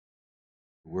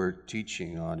We're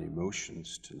teaching on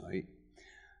emotions tonight,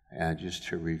 and just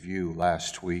to review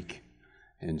last week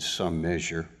in some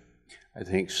measure, I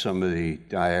think some of the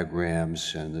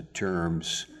diagrams and the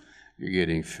terms, you're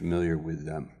getting familiar with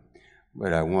them.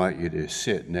 But I want you to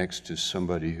sit next to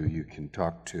somebody who you can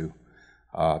talk to,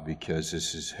 because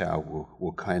this is how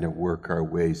we'll kind of work our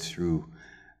way through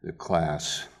the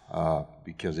class,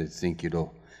 because I think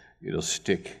it'll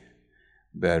stick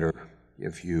better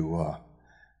if you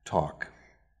talk.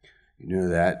 You know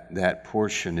that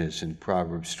portion is in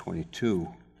Proverbs 22.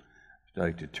 I'd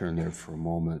like to turn there for a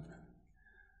moment.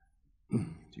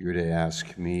 You're to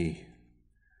ask me,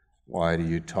 why do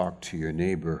you talk to your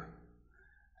neighbor?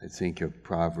 I think of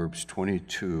Proverbs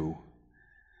 22,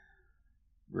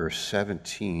 verse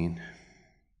 17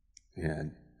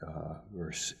 and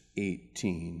verse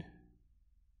 18.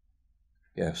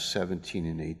 Yes, 17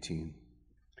 and 18.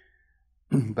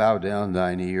 Bow down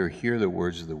thine ear, hear the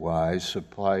words of the wise,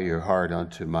 supply your heart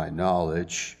unto my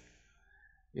knowledge.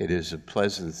 It is a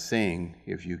pleasant thing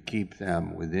if you keep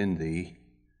them within thee,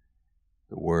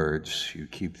 the words, you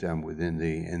keep them within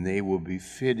thee, and they will be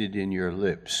fitted in your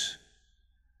lips.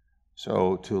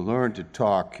 So to learn to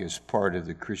talk is part of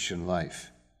the Christian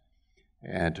life,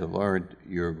 and to learn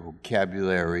your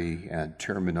vocabulary and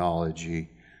terminology,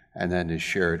 and then to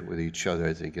share it with each other,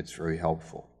 I think it's very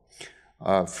helpful.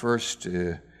 First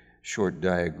short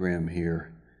diagram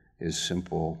here is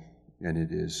simple, and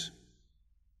it is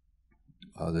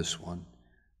this one,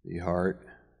 the heart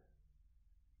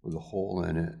with a hole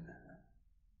in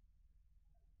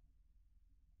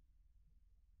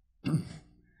it.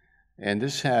 And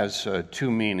this has two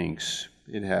meanings.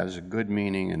 It has a good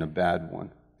meaning and a bad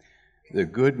one. The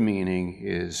good meaning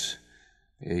is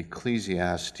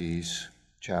Ecclesiastes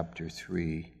chapter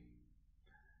 3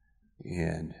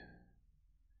 and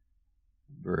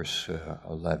verse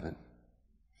 11.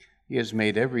 He has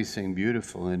made everything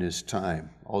beautiful in his time.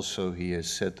 Also, he has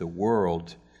set the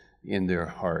world in their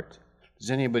heart. Does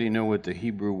anybody know what the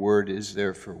Hebrew word is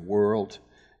there for world?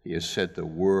 He has set the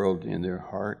world in their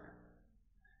heart.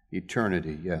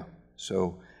 Eternity, yeah.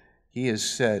 So he has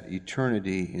set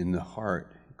eternity in the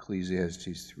heart,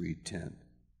 Ecclesiastes 3:10.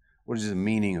 What is the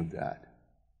meaning of that?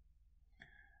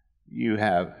 You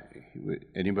have,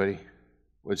 anybody?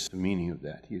 What's the meaning of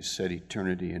that? He has set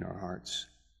eternity in our hearts.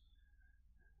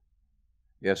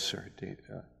 Yes, sir.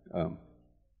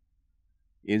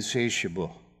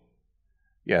 Insatiable.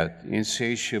 Yeah,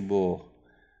 insatiable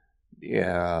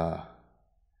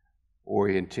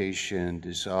orientation,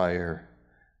 desire.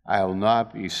 I will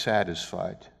not be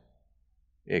satisfied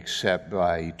except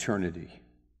by eternity.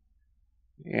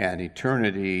 And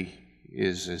eternity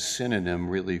is a synonym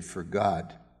really for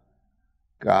God.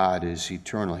 God is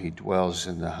eternal. He dwells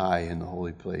in the high and the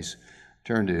holy place.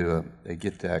 Turn to, I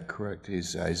get that correct,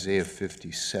 is Isaiah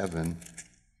 57.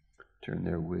 Turn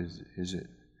there with, is it?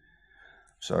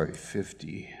 Sorry,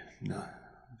 50. No,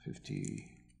 50.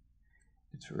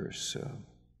 It's verse,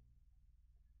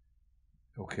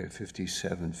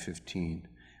 57:15.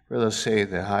 For thus say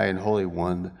the high and holy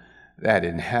one that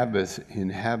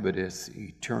inhabiteth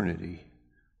eternity,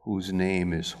 whose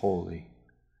name is holy.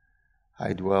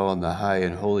 I dwell in the high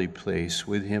and holy place,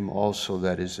 with him also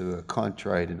that is of a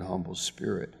contrite and humble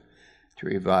spirit, to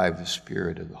revive the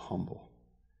spirit of the humble.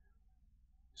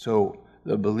 So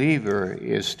the believer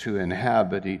is to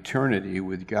inhabit eternity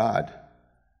with God,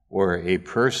 or a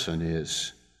person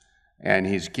is, and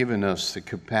he's given us the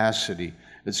capacity.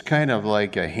 It's kind of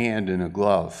like a hand in a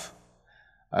glove.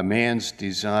 A man's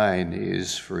design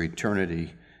is for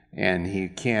eternity, and he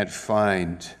can't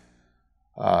find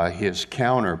his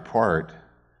counterpart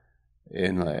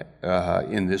in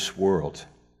this world.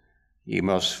 He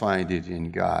must find it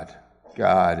in God.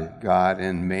 God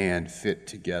and man fit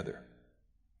together.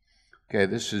 Okay,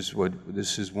 this is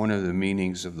one of the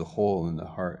meanings of the hole in the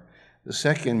heart. The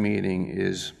second meaning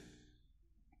is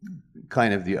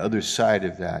kind of the other side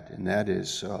of that, and that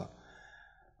is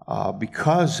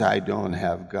because I don't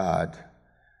have God,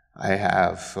 I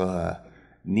have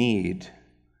need.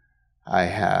 I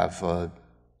have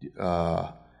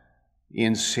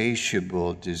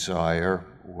insatiable desire,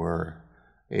 or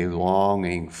a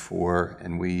longing for,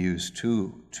 and we use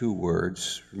two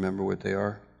words. Remember what they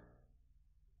are?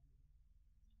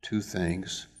 Two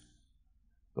things.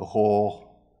 The hole,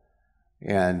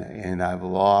 and I've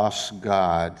lost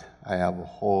God. I have a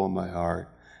hole in my heart.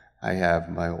 I have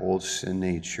my old sin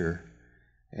nature,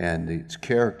 and it's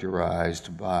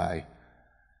characterized by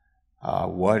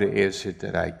what is it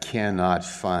that I cannot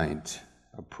find?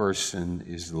 A person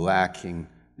is lacking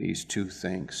these two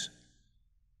things.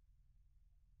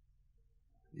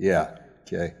 Yeah,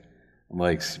 okay. I'm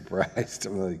like surprised.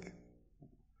 I'm like,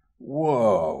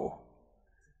 Whoa.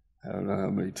 I don't know how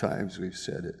many times we've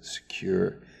said it.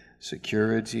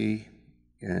 Security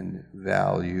and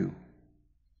value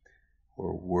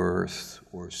or worth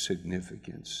or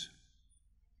significance.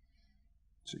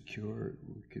 Secure,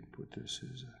 we could put this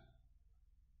as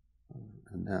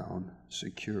a noun.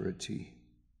 Security.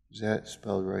 Is that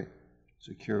spelled right?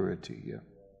 Security, yeah.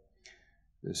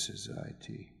 This is IT.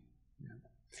 Yeah.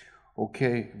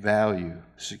 Okay, value,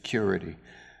 security.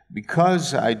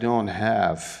 Because I don't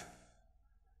have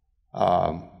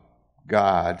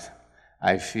God,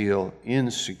 I feel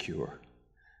insecure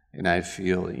and I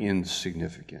feel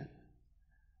insignificant.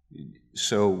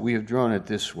 So we have drawn it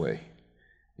this way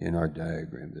in our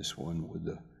diagram, this one with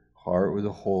the heart with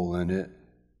a hole in it,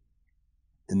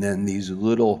 and then these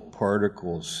little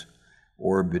particles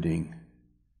orbiting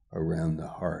around the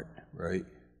heart, right?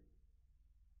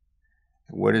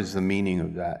 What is the meaning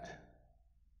of that?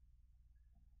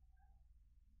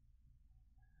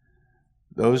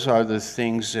 Those are the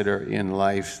things that are in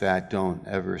life that don't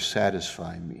ever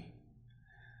satisfy me.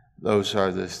 Those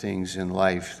are the things in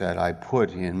life that I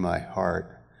put in my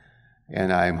heart,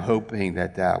 and I'm hoping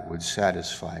that that would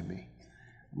satisfy me.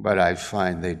 But I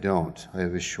find they don't. I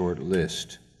have a short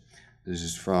list. This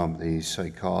is from the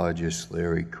psychologist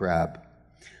Larry Crabb.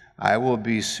 I will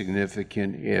be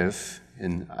significant if,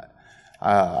 and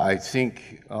I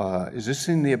think, is this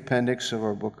in the appendix of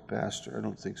our book, Pastor? I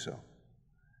don't think so.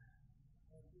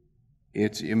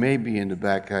 It may be in the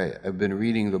back. I've been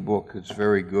reading the book. It's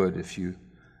very good if you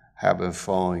have been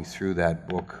following through that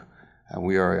book. And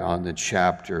we are on the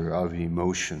chapter of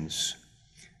emotions.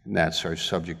 And that's our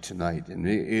subject tonight. And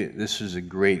this is a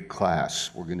great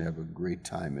class. We're going to have a great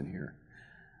time in here.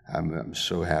 I'm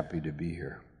so happy to be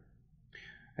here.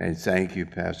 And thank you,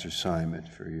 Pastor Simon,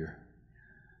 for your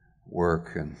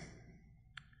work and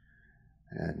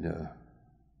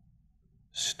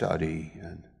study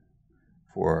and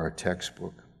for our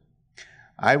textbook.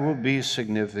 I will be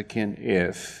significant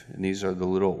if, and these are the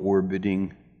little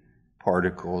orbiting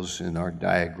particles in our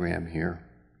diagram here,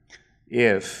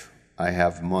 if I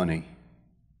have money,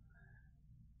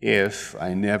 if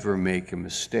I never make a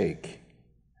mistake.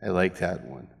 I like that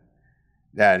one.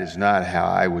 That is not how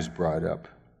I was brought up.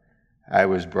 I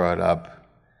was brought up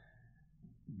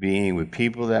being with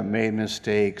people that made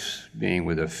mistakes, being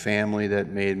with a family that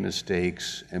made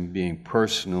mistakes, and being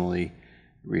personally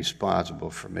responsible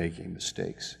for making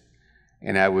mistakes.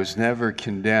 And I was never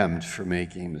condemned for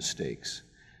making mistakes.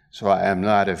 So I am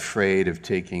not afraid of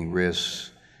taking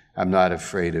risks. I'm not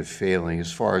afraid of failing,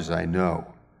 as far as I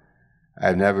know.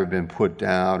 I've never been put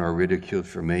down or ridiculed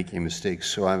for making mistakes,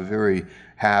 so I'm very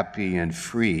happy and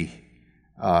free,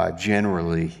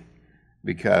 generally,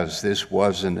 because this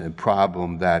wasn't a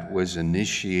problem that was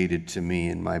initiated to me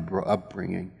in my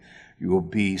upbringing. You will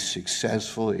be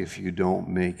successful if you don't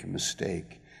make a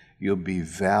mistake. You'll be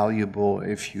valuable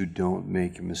if you don't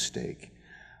make a mistake.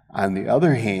 On the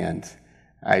other hand,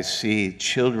 I see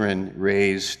children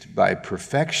raised by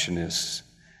perfectionists,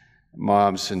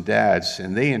 moms and dads,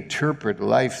 and they interpret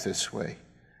life this way.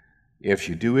 If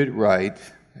you do it right,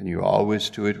 and you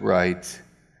always do it right,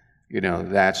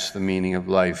 that's the meaning of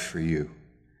life for you.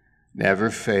 Never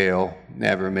fail,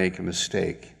 never make a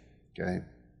mistake, okay?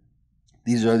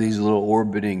 These are these little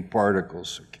orbiting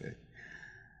particles, okay?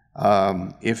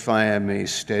 If I am a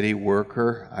steady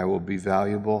worker, I will be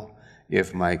valuable.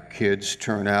 If my kids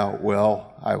turn out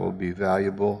well, I will be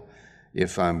valuable.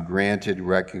 If I'm granted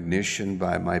recognition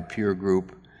by my peer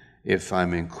group, if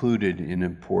I'm included in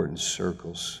important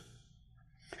circles.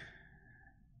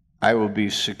 I will be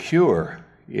secure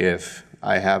if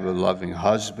I have a loving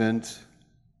husband.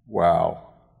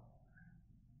 Wow.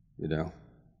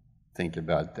 Think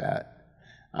about that.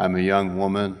 I'm a young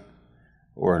woman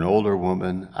or an older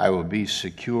woman. I will be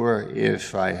secure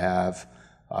if I have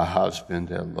a husband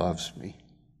that loves me.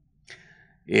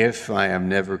 If I am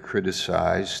never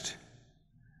criticized,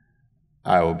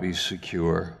 I will be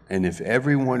secure. And if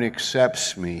everyone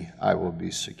accepts me, I will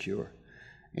be secure.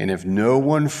 And if no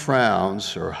one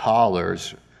frowns or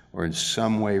hollers or in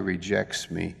some way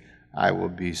rejects me, I will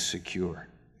be secure.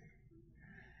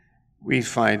 We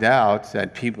find out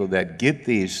that people that get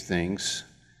these things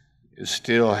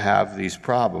still have these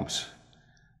problems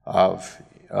of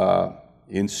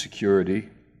insecurity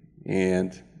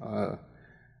and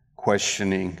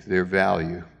questioning their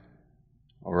value.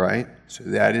 All right? So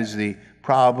that is the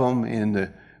problem in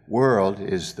the world,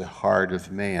 is the heart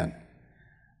of man.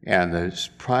 And the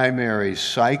primary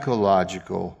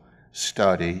psychological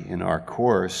study in our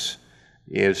course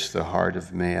is the heart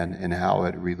of man and how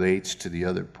it relates to the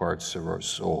other parts of our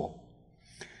soul.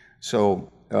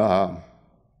 So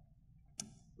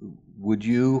would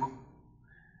you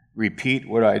repeat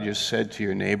what I just said to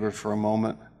your neighbor for a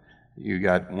moment? You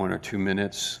got 1 or 2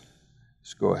 minutes.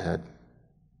 Let's go ahead.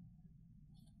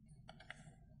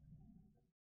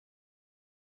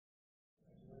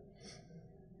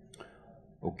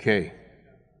 Okay.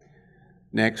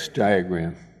 Next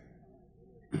diagram.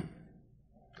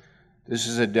 This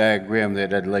is a diagram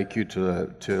that I'd like you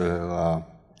to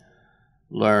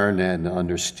learn and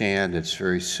understand. It's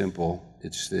very simple.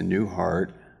 It's the new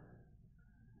heart.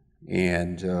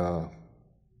 And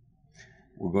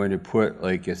we're going to put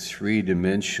like a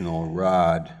 3-dimensional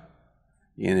rod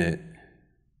in it,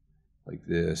 like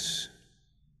this.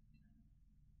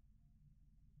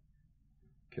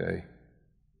 Okay.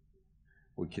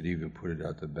 We could even put it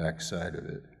out the back side of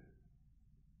it.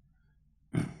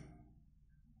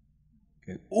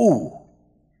 Okay. Ooh!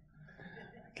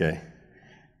 Okay.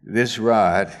 This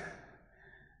rod,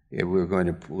 we're going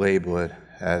to label it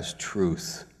as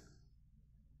truth.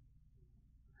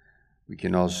 We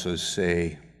can also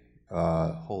say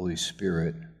Holy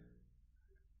Spirit.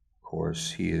 Of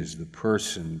course, He is the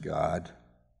person God.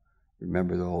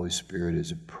 Remember, the Holy Spirit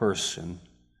is a person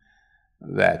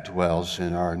that dwells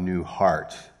in our new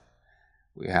heart.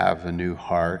 We have a new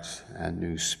heart and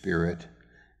new spirit.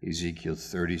 Ezekiel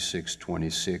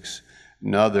 36:26.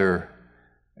 Another,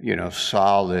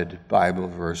 solid Bible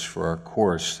verse for our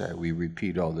course that we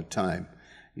repeat all the time.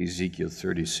 Ezekiel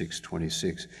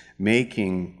 36:26.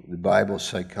 Making the Bible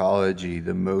psychology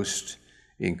the most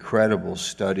incredible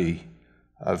study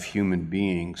of human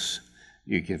beings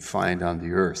you can find on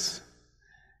the earth.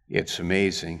 It's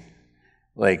amazing.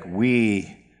 Like,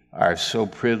 we are so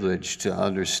privileged to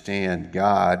understand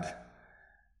God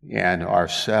and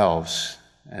ourselves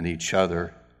and each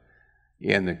other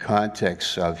in the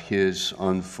context of His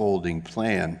unfolding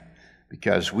plan,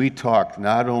 because we talk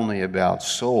not only about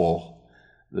soul,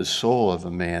 the soul of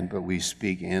a man, but we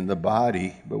speak in the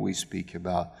body, but we speak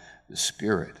about the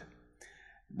spirit.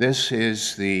 This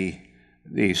is the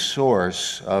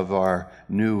source of our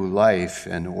new life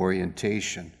and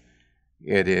orientation.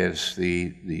 It is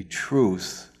the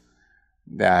truth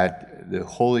that the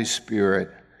Holy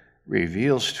Spirit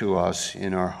reveals to us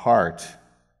in our heart.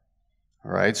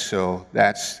 All right, so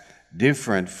that's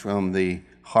different from the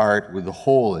heart with the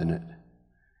hole in it.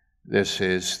 This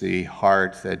is the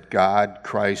heart that God,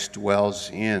 Christ, dwells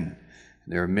in.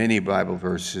 There are many Bible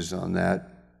verses on that.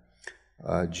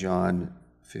 John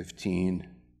 15,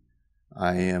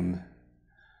 I am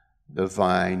the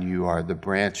vine, you are the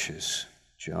branches.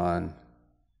 John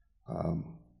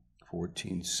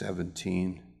 14,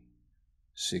 17,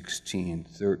 16,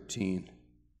 13.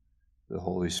 The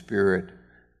Holy Spirit,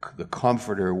 the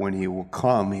Comforter, when He will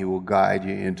come, He will guide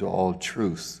you into all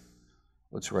truth.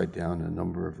 Let's write down a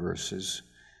number of verses.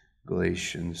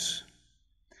 Galatians.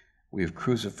 We have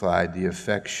crucified the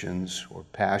affections or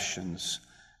passions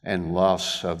and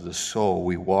lusts of the soul.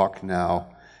 We walk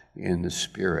now in the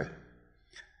Spirit.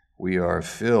 We are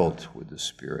filled with the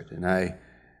Spirit. And I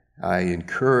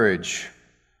encourage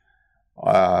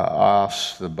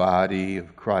us, the body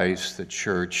of Christ, the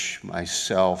church,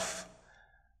 myself,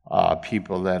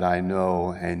 people that I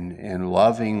know, and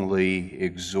lovingly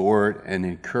exhort and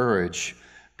encourage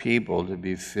people to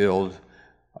be filled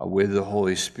with the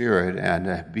Holy Spirit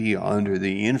and be under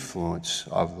the influence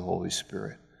of the Holy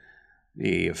Spirit.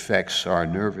 It affects our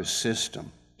nervous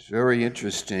system. It's very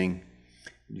interesting.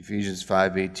 In Ephesians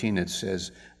 5:18 it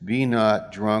says, be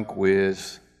not drunk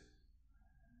with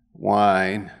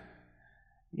wine.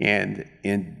 And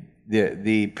in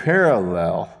the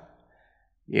parallel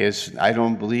is, I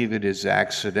don't believe it is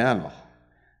accidental.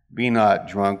 Be not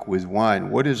drunk with wine.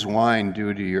 What does wine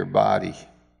do to your body?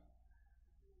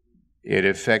 It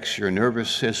affects your nervous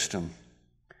system.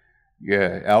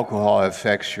 Alcohol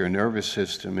affects your nervous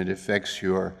system. It affects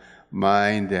your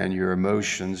mind and your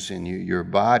emotions and your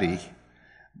body.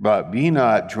 But be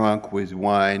not drunk with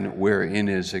wine wherein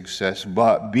is excess,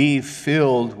 but be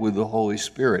filled with the Holy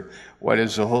Spirit. What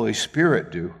does the Holy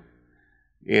Spirit do?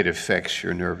 It affects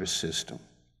your nervous system.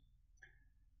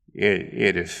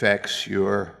 It affects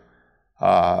your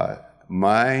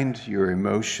mind, your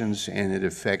emotions, and it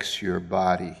affects your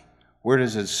body. Where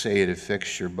does it say it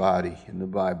affects your body in the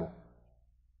Bible?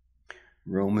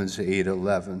 Romans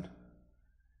 8:11.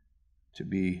 To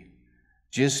be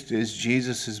just as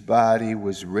Jesus' body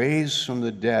was raised from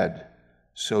the dead,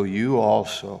 so you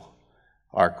also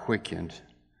are quickened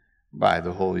by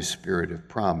the Holy Spirit of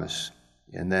promise.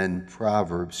 And then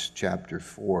Proverbs chapter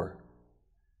 4,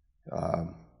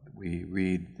 we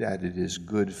read that it is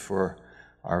good for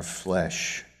our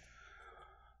flesh.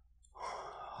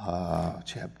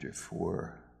 Chapter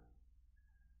 4.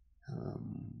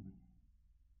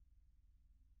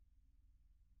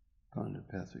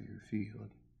 the path of your feet.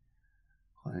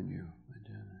 Incline you.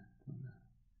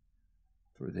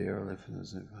 For they are lifted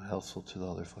as a helpful to the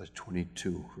other flesh.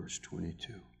 22, verse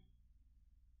 22.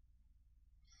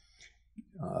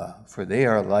 For they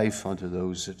are life unto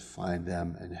those that find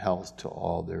them, and health to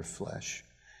all their flesh.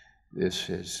 This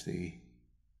is the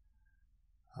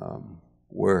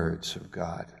words of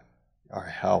God, our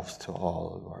health to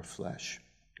all of our flesh.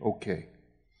 Okay.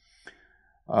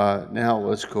 Now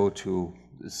let's go to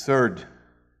the third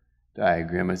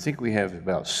diagram. I think we have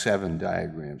about 7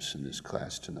 diagrams in this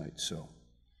class tonight. So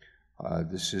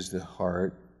this is the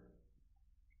heart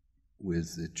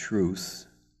with the truth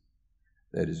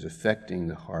that is affecting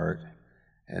the heart,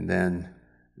 and then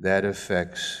that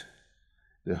affects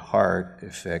the heart,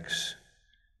 affects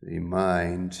the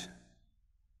mind,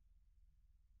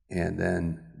 and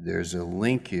then there's a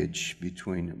linkage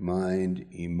between mind,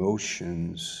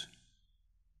 emotions,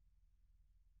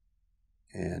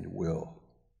 and will.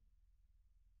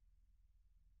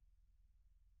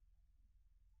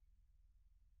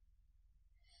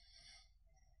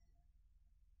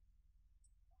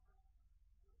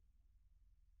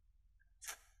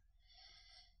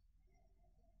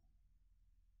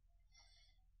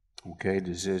 Okay,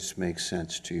 does this make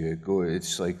sense to you?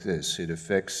 It's like this. It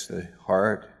affects the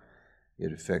heart,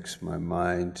 it affects my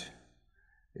mind,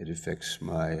 it affects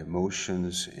my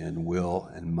emotions and will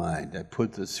and mind. I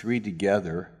put the 3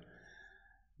 together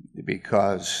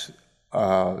because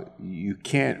you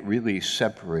can't really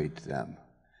separate them.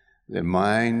 The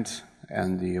mind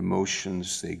and the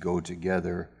emotions, they go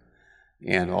together,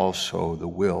 and also the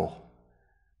will.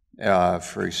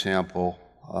 For example,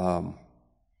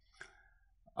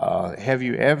 have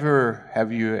you ever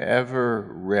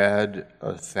read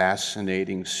a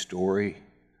fascinating story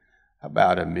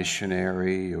about a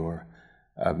missionary, or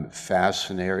a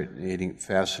fascinating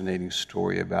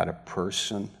story about a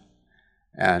person,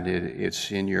 and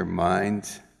it's in your mind,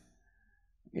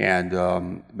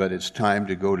 and but it's time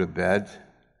to go to bed,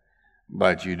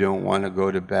 but you don't want to go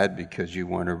to bed because you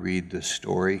want to read the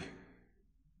story?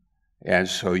 And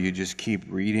so you just keep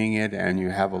reading it, and you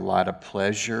have a lot of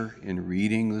pleasure in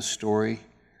reading the story,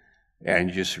 and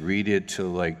you just read it till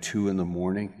like 2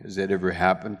 a.m. Has that ever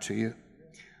happened to you?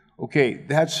 Okay,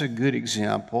 that's a good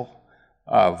example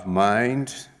of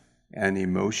mind and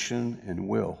emotion and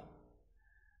will,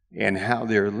 and how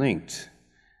they're linked.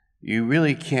 You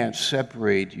really can't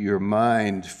separate your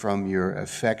mind from your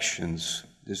affections.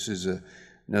 This is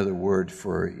another word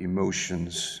for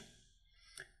emotions.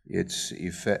 It's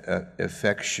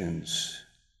affections.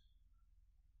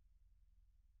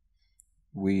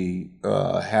 We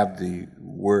have the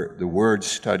word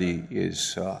study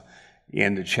is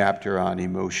in the chapter on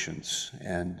emotions,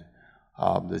 and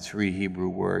the 3 Hebrew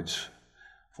words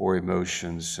for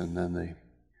emotions, and then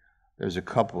there's a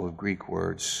couple of Greek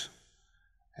words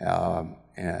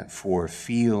for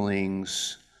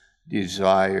feelings,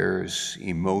 desires,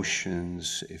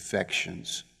 emotions,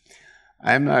 affections.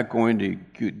 I'm not going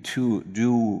to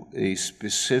do a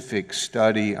specific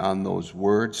study on those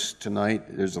words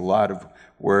tonight. There's a lot of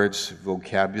words,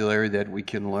 vocabulary that we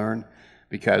can learn,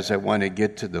 because I want to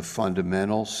get to the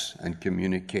fundamentals and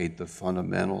communicate the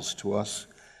fundamentals to us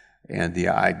and the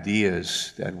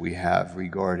ideas that we have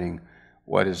regarding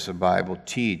what does the Bible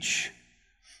teach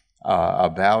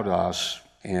about us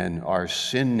and our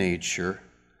sin nature,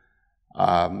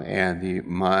 and the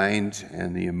mind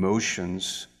and the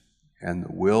emotions and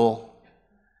the will,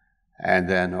 and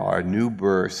then our new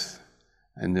birth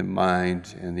and the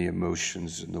mind and the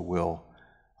emotions and the will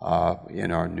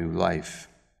in our new life.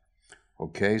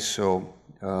 Okay, so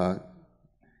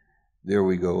there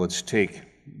we go. Let's take,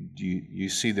 you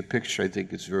see the picture? I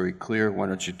think it's very clear. Why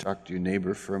don't you talk to your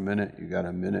neighbor for a minute? You got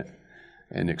a minute?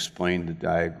 And explain the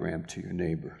diagram to your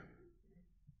neighbor.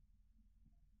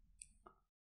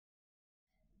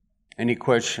 Any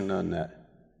question on that?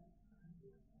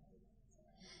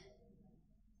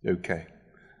 Okay.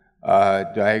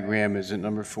 Diagram, is it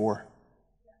number 4?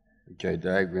 Okay,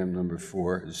 diagram number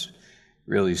 4 is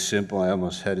really simple. I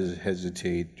almost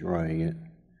hesitate drawing it.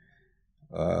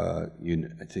 I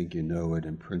think you know it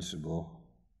in principle.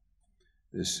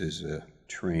 This is a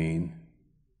train.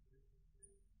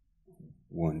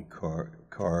 3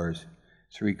 cars.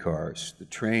 The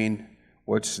train,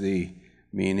 what's the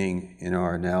meaning in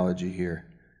our analogy here?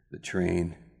 The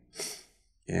train,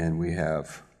 and we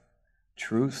have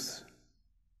truth.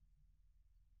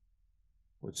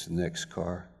 What's the next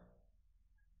car?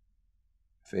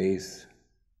 Faith.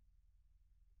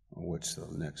 What's the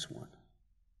next one?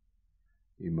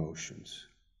 Emotions.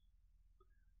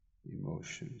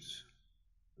 Emotions.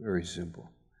 Very simple.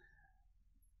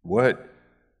 What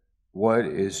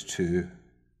is to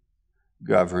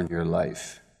govern your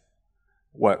life?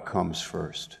 What comes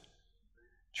first?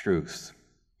 Truth.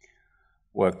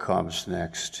 What comes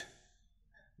next?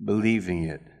 Believing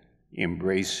it,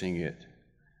 embracing it.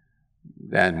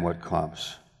 Then what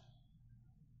comes?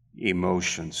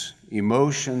 Emotions.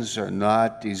 Emotions are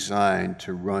not designed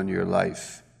to run your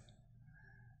life.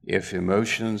 If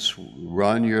emotions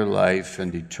run your life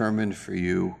and determine for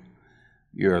you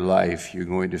your life, you're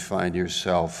going to find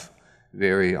yourself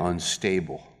very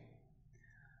unstable,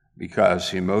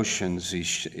 because emotions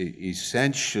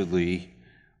essentially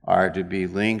are to be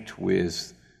linked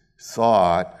with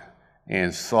thought,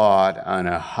 and thought on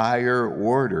a higher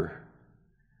order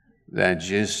than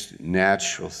just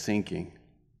natural thinking.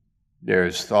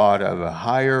 There's thought of a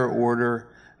higher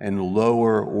order and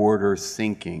lower order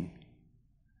thinking.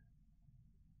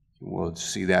 We'll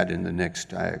see that in the next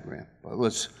diagram. But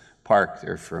let's park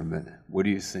there for a minute. What do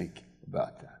you think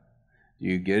about that? Do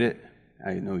you get it?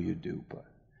 I know you do, but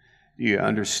do you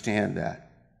understand that?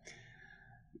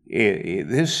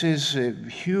 This is a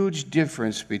huge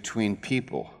difference between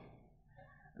people.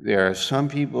 There are some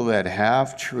people that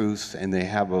have truth, and they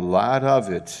have a lot of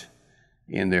it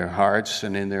in their hearts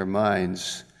and in their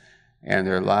minds, and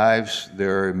their lives,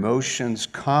 their emotions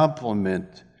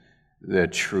complement the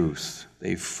truth.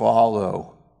 They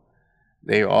follow.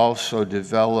 They also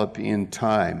develop in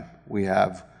time. We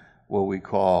have what we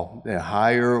call the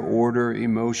higher order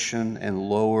emotion and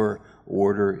lower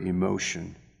order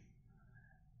emotion.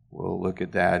 We'll look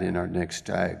at that in our next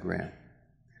diagram.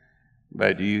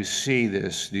 But do you see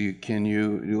this?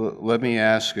 Let me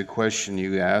ask a question.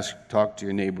 Talk to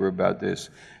your neighbor about this.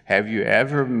 Have you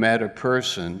ever met a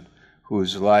person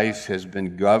whose life has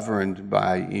been governed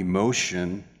by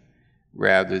emotion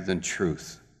rather than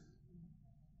truth?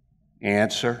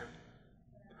 Answer?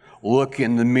 Look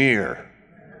in the mirror.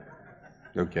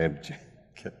 Okay.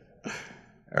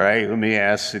 All right, let me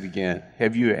ask it again.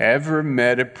 Have you ever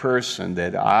met a person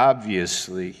that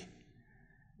obviously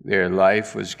their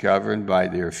life was governed by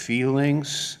their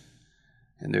feelings?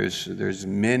 And there's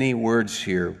many words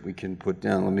here we can put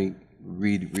down. Let me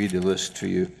read the list to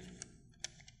you.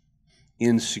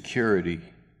 Insecurity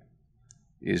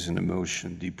is an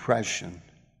emotion. Depression,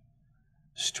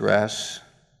 stress,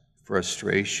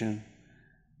 frustration,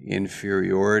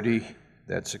 inferiority,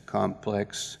 that's a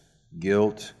complex,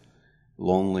 guilt,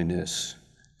 loneliness,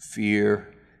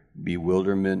 fear,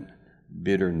 bewilderment,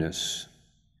 bitterness.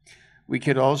 We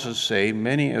could also say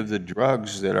many of the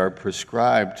drugs that are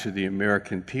prescribed to the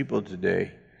American people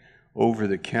today,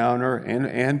 over-the-counter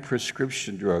and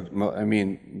prescription drugs,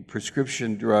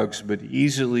 prescription drugs, but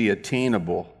easily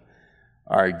attainable,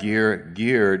 are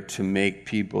geared to make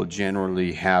people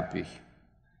generally happy.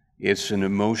 It's an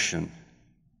emotion.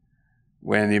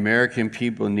 When the American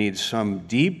people need some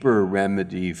deeper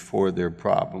remedy for their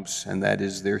problems, and that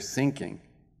is their thinking.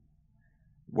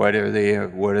 What are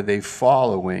they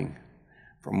following?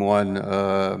 From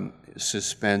one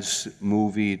suspense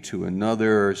movie to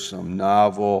another, some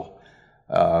novel,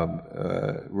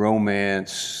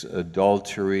 romance,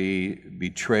 adultery,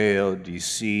 betrayal,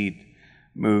 deceit,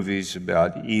 movies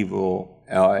about evil,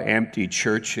 empty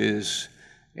churches,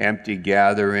 empty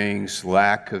gatherings,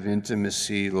 lack of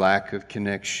intimacy, lack of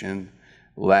connection,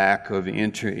 lack of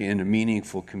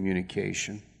meaningful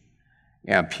communication,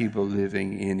 and people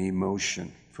living in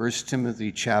emotion. 1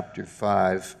 Timothy chapter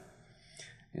 5,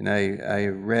 and I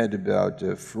read about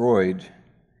Freud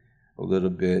a little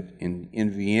bit.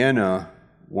 In Vienna,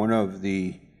 one of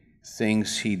the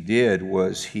things he did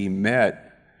was he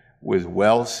met with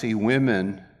wealthy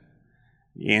women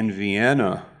in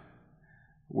Vienna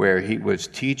where he was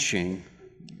teaching,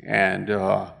 and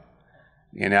the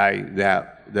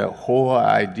whole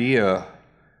idea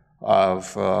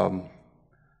of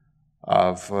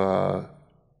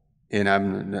and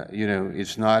I'm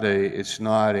it's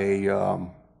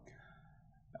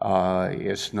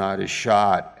not a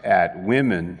shot at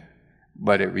women,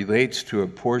 but it relates to a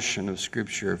portion of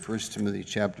Scripture, 1 Timothy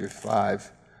chapter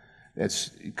 5.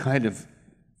 That's kind of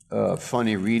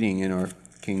funny reading in our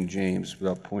King James, but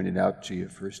I'll point it out to you,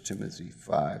 1 Timothy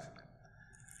 5.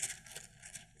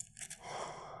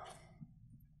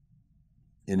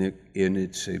 And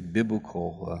it's a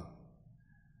biblical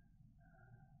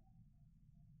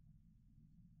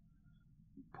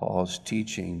Paul's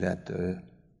teaching that the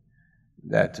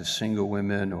single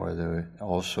women or the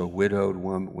also widowed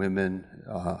women,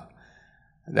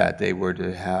 that they were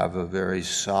to have a very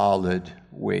solid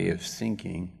way of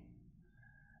thinking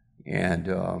and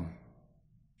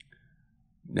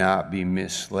not be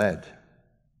misled.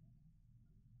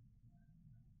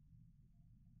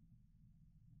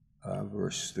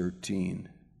 Verse 13.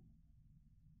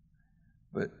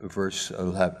 But verse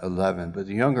 11, but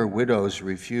the younger widows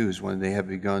refuse. When they have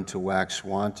begun to wax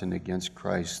wanton against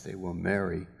Christ, they will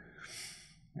marry.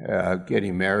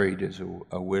 Getting married as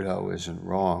a widow isn't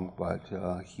wrong, but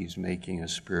he's making a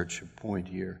spiritual point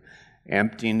here.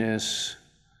 Emptiness,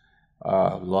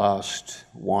 lust,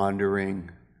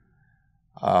 wandering,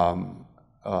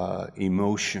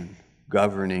 emotion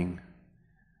governing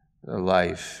the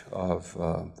life of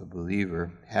the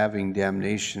believer, having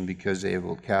damnation because they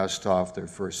will cast off their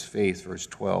first faith, verse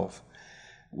 12.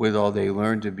 Withal they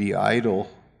learn to be idle,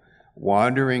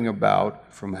 wandering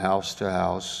about from house to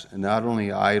house, and not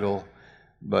only idle,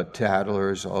 but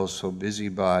tattlers, also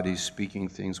busybodies, speaking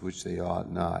things which they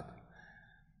ought not.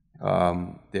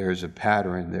 There's a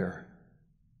pattern there.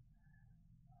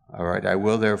 All right, I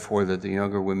will therefore that the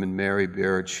younger women marry,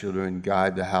 bear children,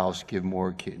 guide the house, give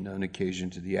more none occasion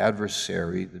to the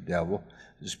adversary, the devil,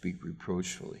 to speak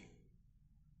reproachfully.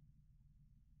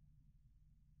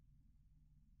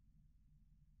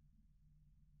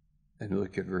 And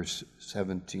look at verse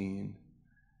 17,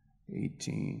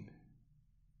 18.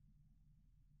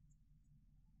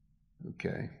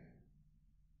 Okay.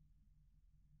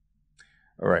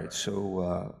 All right,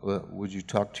 so would you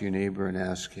talk to your neighbor and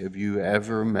ask, have you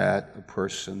ever met a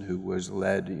person who was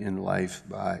led in life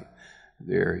by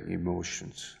their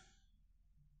emotions?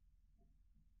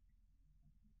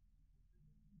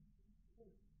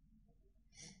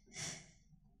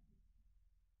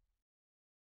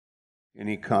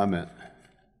 Any comment?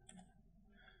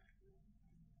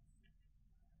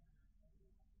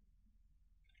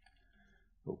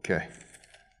 Okay.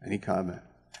 Any comment?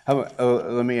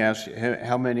 Let me ask you,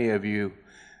 how many of you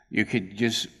could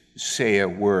just say a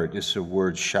word,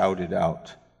 shout it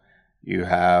out? You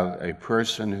have a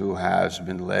person who has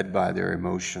been led by their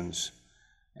emotions,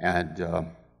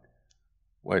 and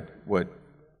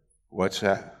what's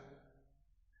that?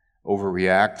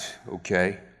 Overreact,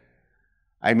 okay.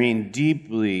 I mean,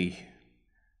 deeply,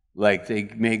 like they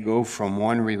may go from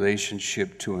one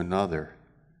relationship to another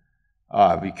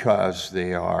because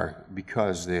they are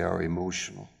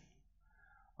emotional.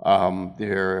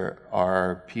 There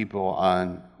are people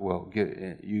on, well,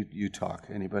 you talk.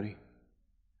 Anybody?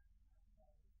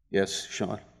 Yes,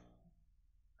 Sean?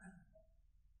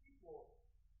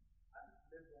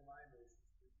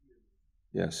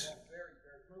 Yes.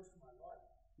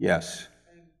 Yes.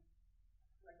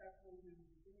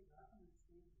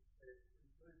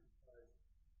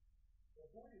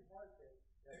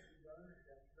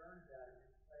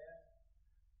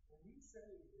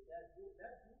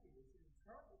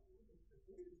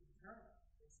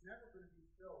 Never going to be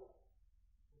filled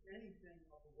with anything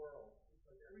of the world,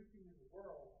 because everything in the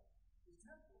world is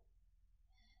temporal.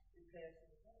 It passes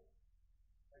away.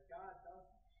 But God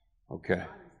doesn't. Okay.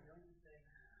 God is the only thing.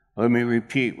 Let me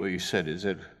repeat what you said.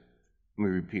 Let me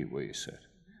repeat what you said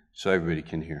so everybody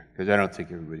can hear, because I don't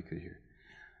think everybody could hear.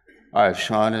 All right,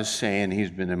 Sean is saying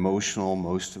he's been emotional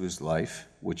most of his life,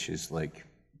 which is like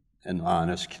an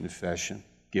honest confession.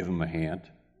 Give him a hand.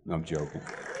 No, I'm joking.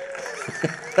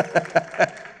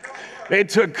 It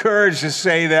took courage to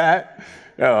say that.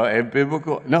 No,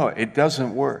 it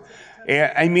doesn't work.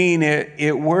 I mean,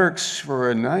 it works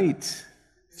for a night,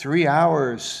 3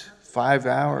 hours, 5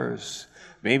 hours.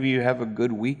 Maybe you have a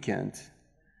good weekend.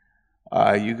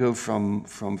 You go from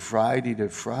Friday to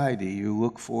Friday. You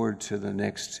look forward to the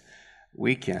next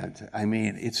weekend. I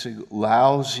mean, it's a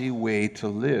lousy way to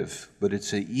live, but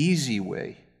it's an easy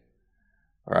way.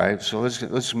 All right, so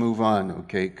let's move on,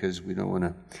 okay? Because we don't want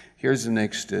to. Here's the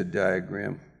next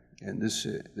diagram, and this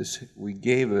we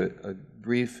gave a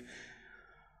brief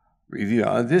review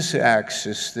on this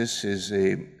axis. This is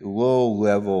a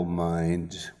low-level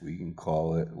mind. We can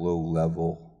call it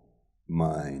low-level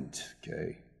mind,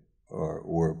 okay?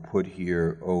 Or put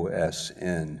here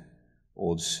OSN,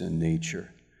 old sin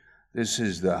nature. This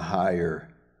is the higher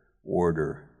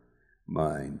order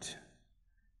mind,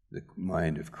 the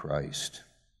mind of Christ.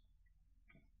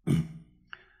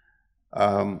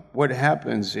 What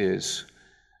happens is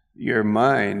your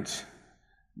mind,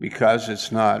 because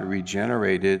it's not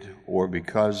regenerated or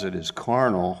because it is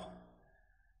carnal,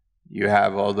 you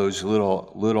have all those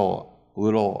little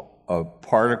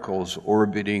particles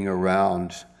orbiting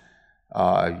around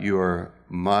your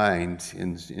mind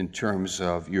in terms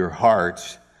of your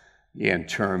heart, in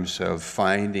terms of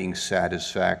finding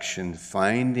satisfaction,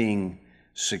 finding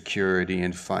security,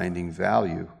 and finding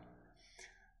value.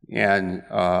 And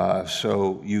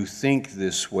so you think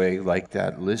this way, like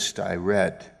that list I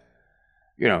read.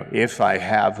 You know, if I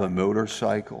have a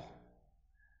motorcycle,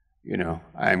 you know,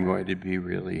 I'm going to be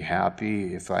really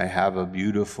happy. If I have a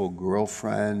beautiful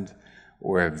girlfriend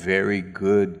or a very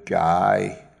good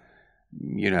guy,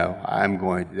 I'm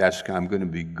going to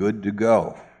be good to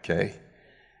go, okay?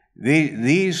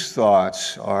 These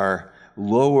thoughts are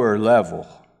lower level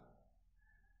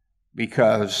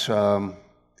because,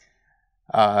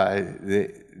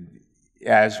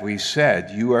 as we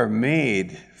said, you are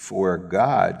made for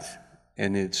God,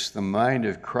 and it's the mind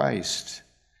of Christ.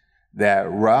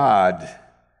 That rod,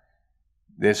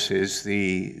 this is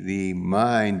the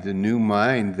mind, the new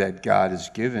mind that God has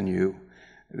given you,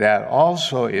 that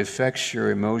also affects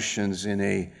your emotions in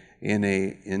a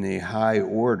high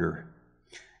order.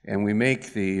 And we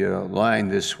make the line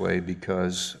this way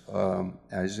because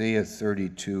Isaiah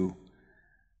 32,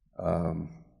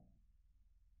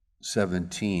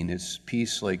 17, it's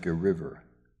peace like a river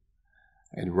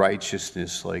and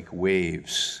righteousness like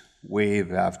waves,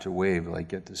 wave after wave,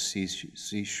 like at the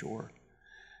seashore.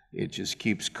 It just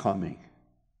keeps coming.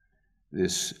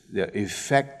 The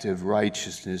effect of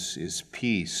righteousness is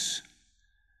peace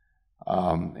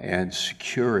and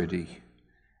security,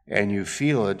 and you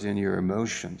feel it in your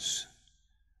emotions.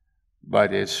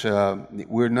 But it's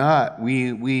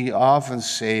we often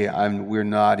say we're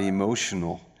not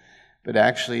emotional, but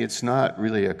actually it's not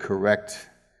really a correct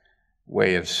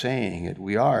way of saying it.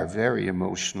 We are very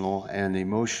emotional, and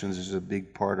emotions is a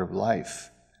big part of life.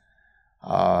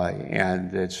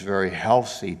 And it's very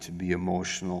healthy to be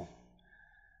emotional.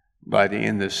 But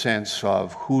in the sense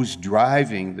of who's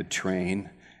driving the train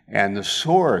and the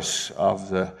source of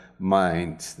the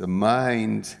mind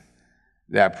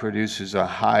that produces a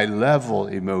high-level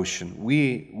emotion.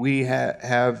 We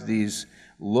have these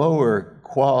lower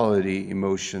quality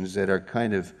emotions that are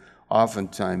kind of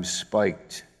oftentimes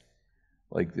spiked,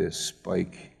 like this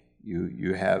spike.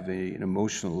 You have an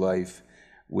emotional life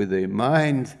with a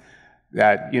mind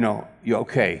that,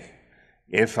 okay,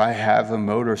 if I have a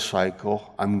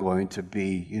motorcycle, I'm going to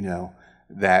be,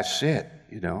 that's it.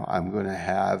 I'm going to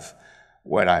have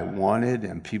what I wanted,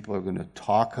 and people are going to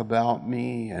talk about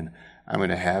me, and I'm going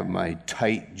to have my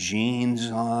tight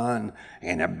jeans on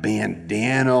and a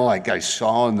bandana like I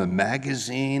saw in the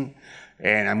magazine,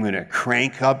 and I'm going to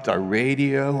crank up the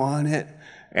radio on it,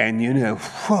 and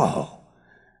whoa,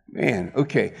 man,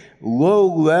 okay,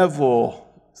 low-level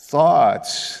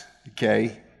thoughts,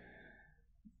 okay,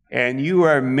 and you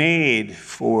are made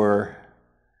for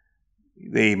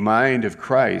the mind of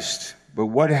Christ. But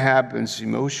what happens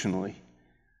emotionally?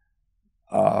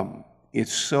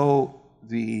 It's so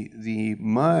the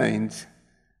mind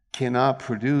cannot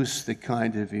produce the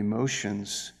kind of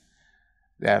emotions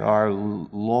that are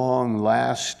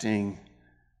long-lasting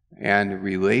and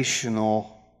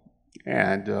relational,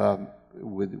 and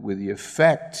with the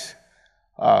effect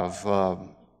of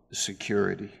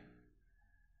security.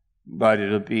 But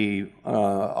it'll be,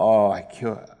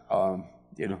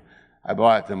 I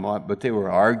bought them up, but they were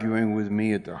arguing with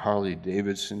me at the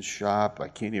Harley-Davidson shop. I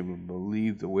can't even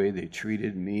believe the way they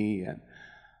treated me. And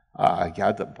I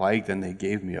got the bike, then they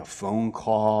gave me a phone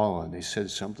call, and they said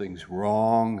something's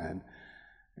wrong, and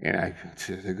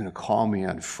they're going to call me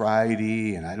on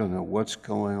Friday, and I don't know what's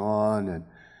going on.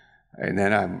 And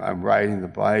then I'm riding the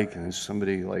bike, and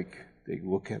somebody, they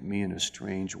look at me in a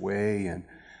strange way. And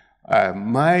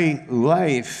my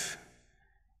life,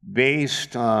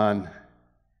 based on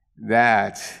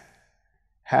that,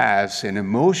 has an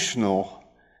emotional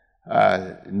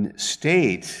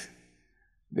state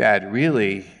that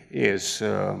really is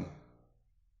not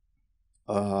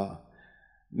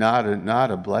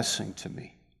a blessing to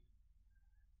me.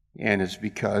 And it's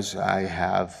because I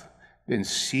have been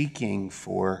seeking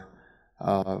for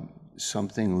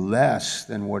something less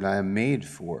than what I am made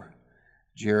for.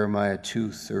 Jeremiah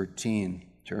 2:13.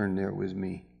 Turn there with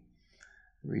me.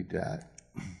 Read that.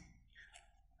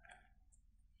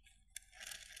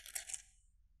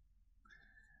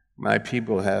 My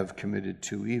people have committed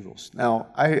two evils. Now,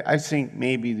 I think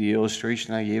maybe the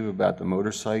illustration I gave about the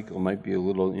motorcycle might be a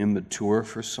little immature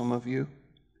for some of you.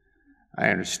 I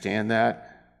understand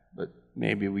that, but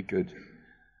maybe we could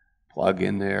plug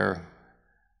in there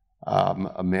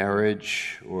a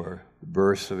marriage or the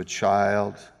birth of a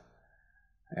child,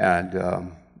 and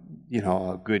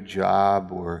a good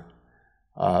job, or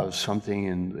something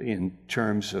in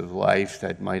terms of life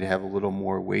that might have a little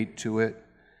more weight to it,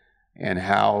 and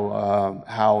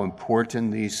how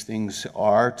important these things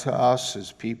are to us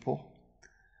as people.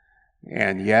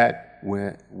 And yet,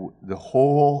 the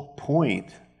whole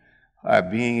point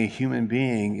of being a human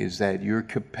being is that your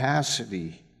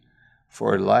capacity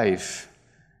for life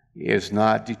is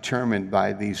not determined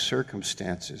by these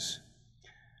circumstances.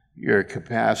 Your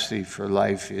capacity for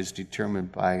life is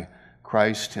determined by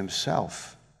Christ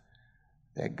himself,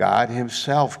 that God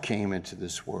himself came into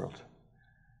this world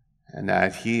and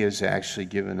that he has actually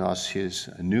given us his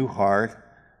new heart,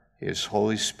 his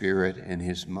Holy Spirit, and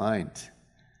his mind.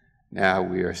 Now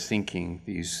we are thinking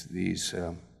these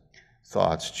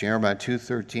thoughts. Jeremiah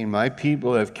 2:13, my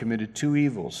people have committed two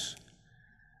evils.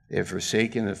 They have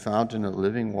forsaken the fountain of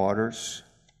living waters,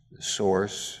 the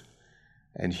source,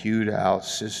 and hewed out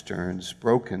cisterns,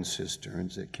 broken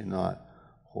cisterns that cannot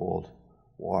hold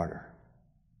water.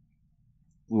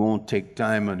 We won't take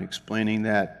time on explaining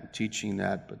that, teaching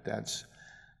that, but that's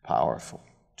powerful.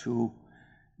 Two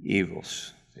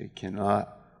evils. They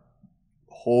cannot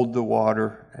hold the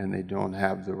water, and they don't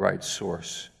have the right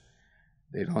source.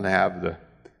 They don't have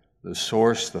the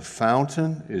source. The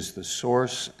fountain is the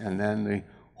source, and then the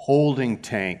holding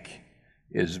tank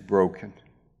is broken.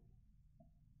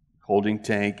 Holding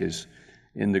tank is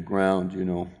in the ground,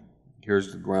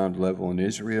 Here's the ground level in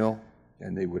Israel,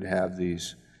 and they would have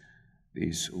these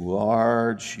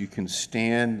large,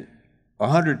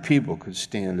 100 people could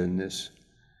stand in this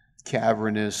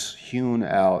cavernous,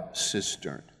 hewn-out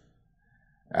cistern.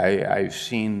 I've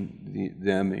seen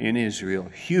them in Israel,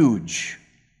 huge,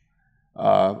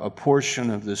 a portion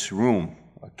of this room,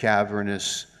 a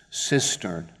cavernous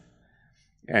cistern.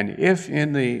 And if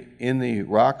in the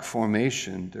rock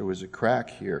formation there was a crack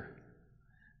here,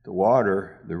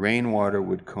 the rainwater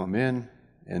would come in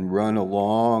and run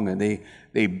along, and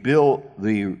they built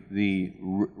the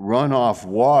runoff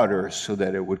water so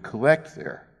that it would collect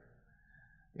there.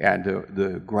 And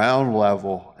the ground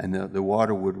level and the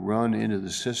water would run into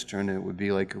the cistern, and it would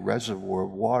be like a reservoir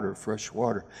of water, fresh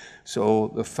water.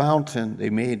 So the fountain, they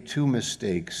made two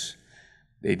mistakes.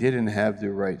 They didn't have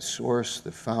the right source,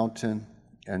 the fountain,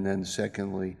 and then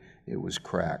secondly, it was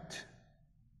cracked.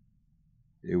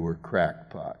 They were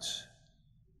crackpots.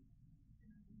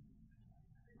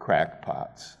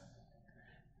 Crackpots.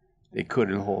 They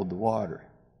couldn't hold the water.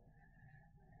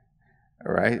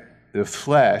 All right? The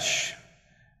flesh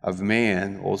of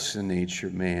man, old sin nature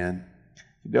man,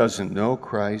 he doesn't know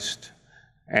Christ,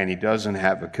 and he doesn't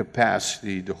have a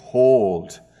capacity to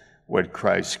hold what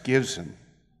Christ gives him.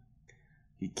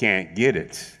 He can't get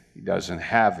it. He doesn't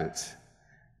have it.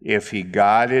 If he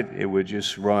got it, it would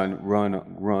just run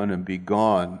and be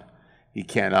gone. He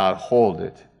cannot hold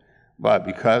it. But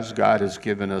because God has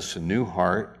given us a new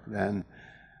heart, then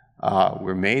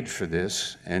we're made for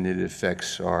this, and it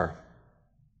affects our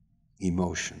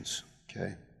emotions.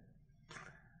 Okay?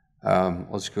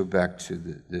 Let's go back to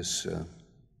this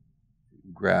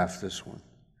graph, this one.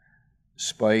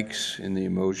 Spikes in the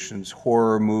emotions,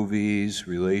 horror movies,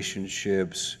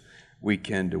 relationships,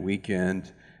 weekend to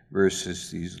weekend, versus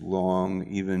these long,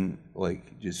 even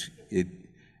like just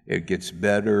it gets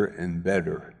better and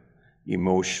better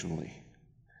emotionally.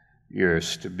 Your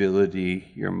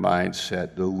stability, your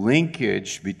mindset, the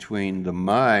linkage between the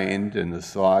mind and the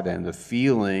thought and the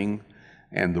feeling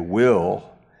and the will.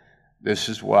 This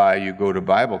is why you go to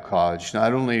Bible college.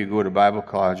 Not only you go to Bible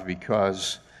college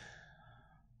because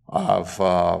of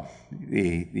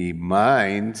the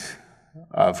mind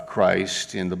of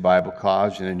Christ in the Bible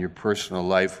college and in your personal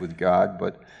life with God,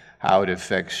 but how it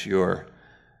affects your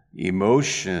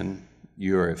emotion,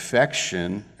 your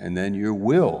affection, and then your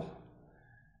will.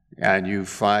 And you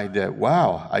find that,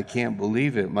 wow, I can't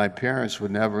believe it. My parents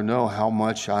would never know how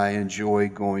much I enjoy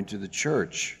going to the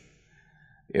church.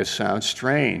 It sounds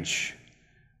strange.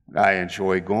 I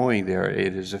enjoy going there.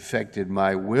 It has affected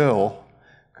my will,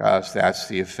 because that's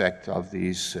the effect of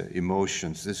these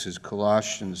emotions. This is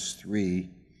Colossians 3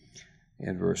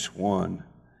 and verse 1.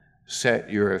 Set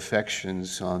your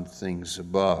affections on things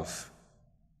above,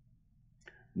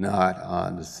 not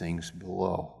on the things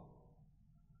below.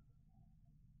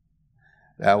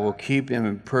 Thou will keep him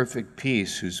in perfect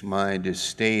peace whose mind is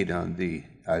stayed on thee.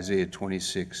 Isaiah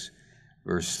 26,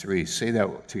 verse 3. Say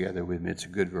that together with me. It's a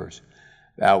good verse.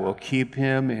 Thou will keep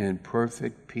him in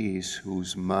perfect peace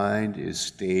whose mind is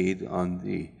stayed on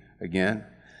thee. Again,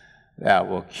 thou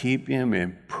will keep him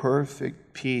in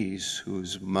perfect peace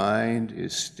whose mind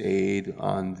is stayed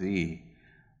on thee.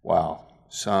 Wow.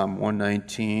 Psalm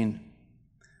 119.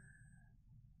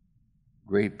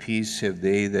 Great peace have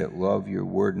they that love your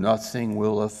word. Nothing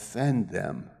will offend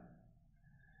them.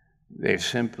 They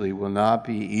simply will not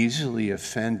be easily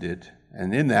offended.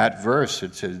 And in that verse,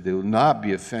 it says they will not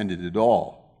be offended at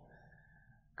all.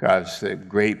 Because the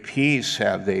great peace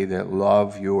have they that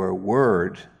love your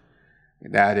word.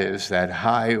 That is that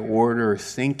high order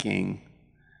thinking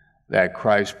that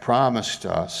Christ promised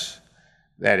us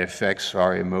that affects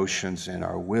our emotions and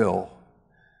our will,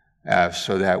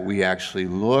 so that we actually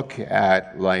look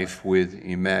at life with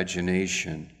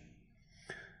imagination.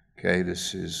 Okay,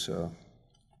 this is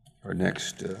our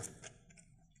next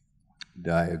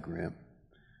diagram.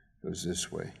 Goes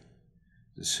this way.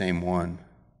 The same one,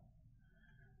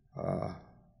 but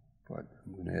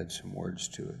I'm going to add some words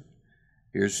to it.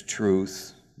 Here's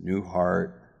truth, new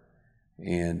heart,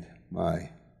 and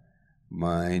my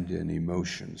mind and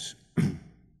emotions.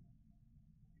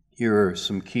 Here are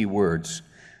some key words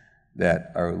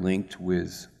that are linked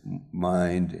with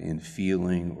mind and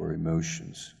feeling or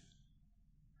emotions.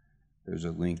 There's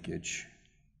a linkage.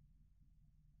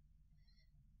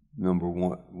 Number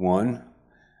one,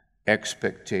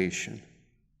 expectation.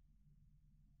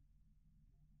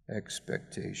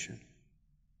 Expectation.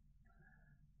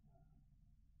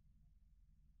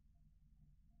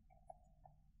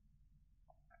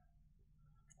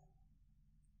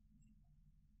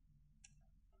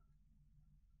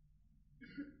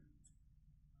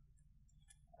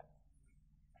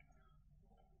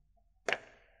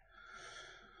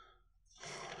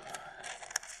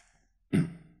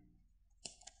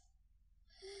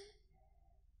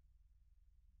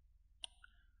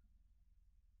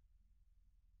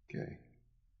 Okay.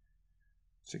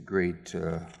 It's a great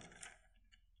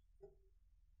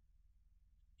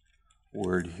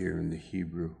word here in the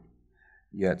Hebrew.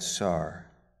 Yetzar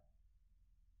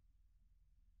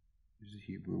is a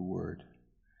Hebrew word.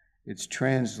 It's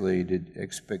translated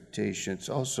expectation. It's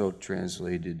also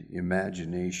translated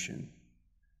imagination.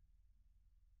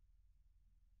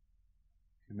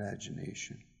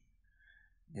 Imagination.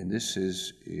 And this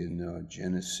is in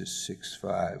Genesis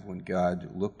 6:5, when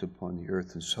God looked upon the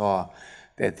earth and saw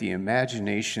that the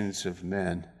imaginations of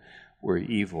men were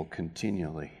evil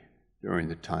continually during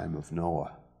the time of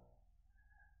Noah.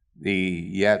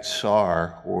 The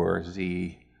Yetzar, or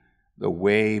the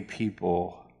way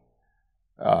people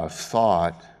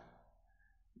thought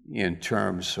in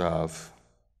terms of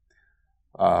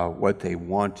what they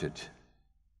wanted,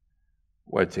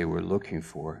 what they were looking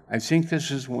for. I think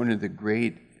this is one of the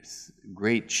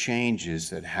great changes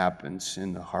that happens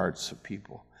in the hearts of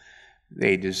people.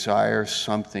 They desire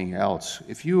something else.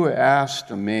 If you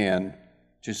asked a man,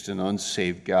 just an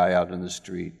unsaved guy out on the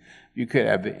street, you could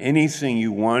have anything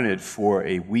you wanted for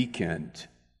a weekend.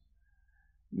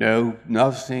 No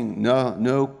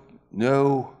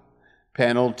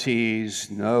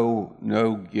penalties,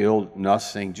 no guilt,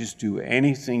 nothing. Just do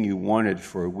anything you wanted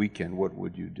for a weekend. What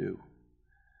would you do?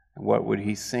 And what would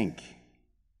he think?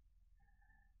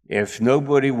 If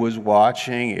nobody was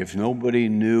watching, if nobody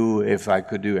knew if I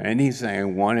could do anything I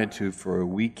wanted to for a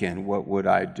weekend, what would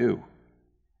I do?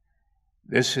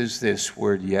 This is this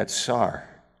word Yetzar,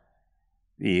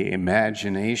 the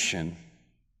imagination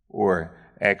or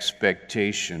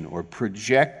expectation or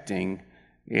projecting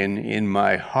in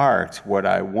my heart what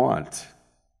I want.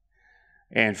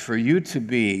 And for you to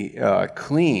be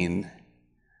clean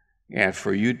and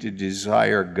for you to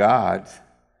desire God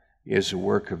is a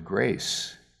work of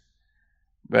grace.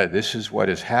 But this is what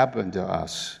has happened to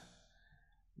us,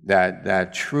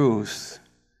 that truth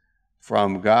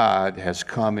from God has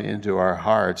come into our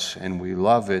hearts, and we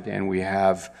love it, and we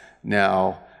have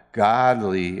now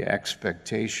godly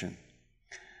expectation.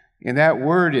 And that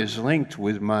word is linked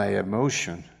with my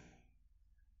emotion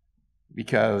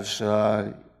because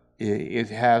it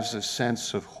has a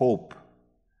sense of hope.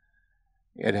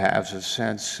 It has a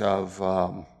sense of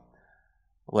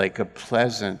like a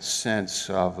pleasant sense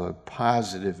of a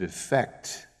positive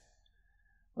effect.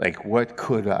 Like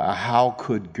how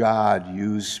could God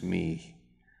use me?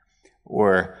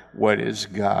 Or what is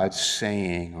God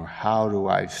saying? Or how do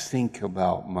I think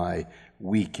about my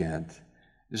weekend?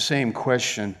 The same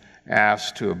question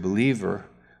asked to a believer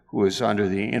who is under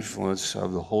the influence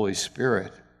of the Holy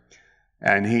Spirit.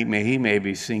 And he may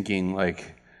be thinking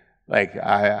like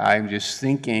I'm just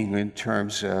thinking in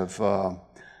terms of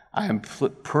I'm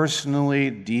personally,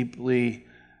 deeply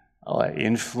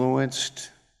influenced,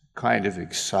 kind of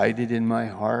excited in my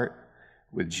heart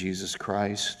with Jesus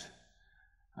Christ.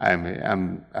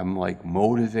 I'm like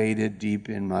motivated deep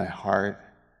in my heart,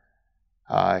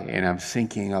 and I'm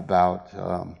thinking about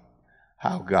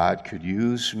how God could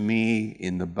use me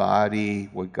in the body,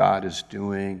 what God is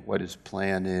doing, what His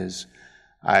plan is.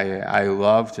 I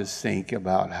love to think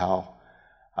about how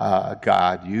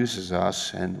God uses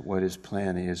us and what His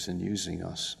plan is in using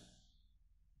us.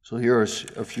 So here are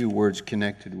a few words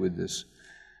connected with this.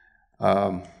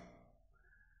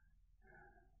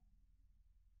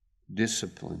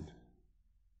 Discipline.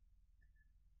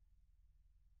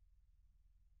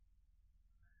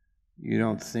 You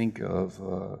don't think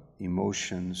of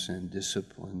emotions and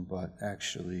discipline, but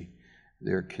actually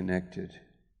they're connected.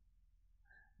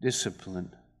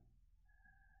 Discipline,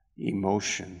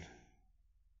 emotion,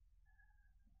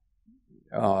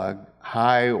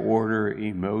 high order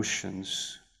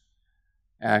emotions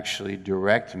actually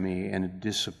direct me in a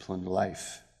disciplined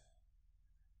life.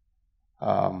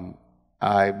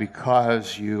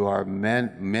 Because you are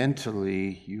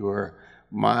mentally, your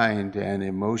mind and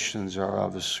emotions are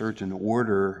of a certain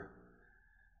order,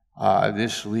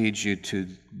 this leads you to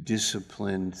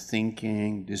disciplined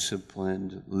thinking,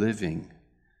 disciplined living.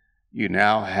 You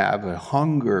now have a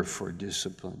hunger for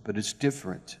discipline, but it's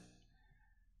different.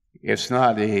 It's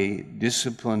not a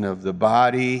discipline of the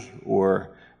body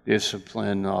or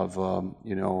discipline of,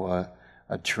 a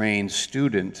trained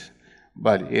student,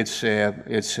 but it's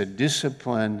a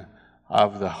discipline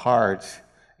of the heart,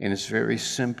 and it's very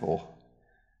simple.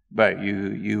 But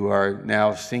you are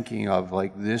now thinking of,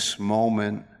 like, this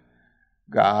moment,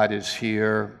 God is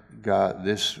here, God,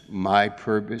 this my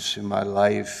purpose in my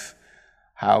life,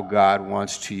 how God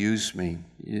wants to use me.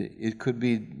 It could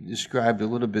be described a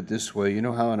little bit this way. You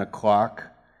know how on a clock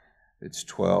it's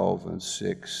 12 and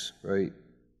 6, right?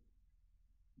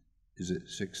 Is it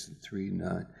 6 and 3,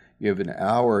 9? You have an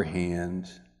hour hand,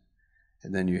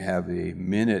 and then you have a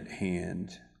minute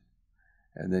hand,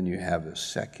 and then you have a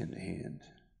second hand,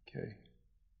 okay?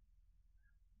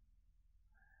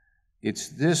 It's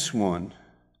this one,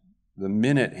 the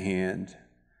minute hand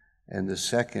and the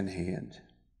second hand,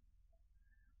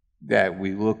 that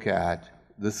we look at.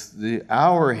 The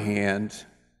hour hand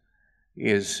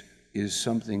is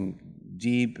something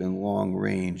deep and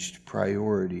long-ranged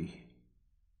priority.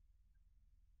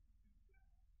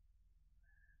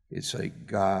 It's like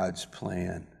God's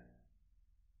plan.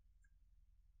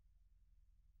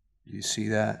 Do you see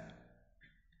that?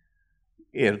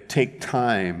 It'll take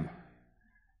time.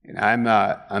 And I'm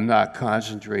not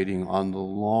concentrating on the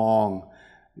long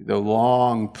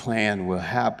plan will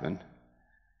happen,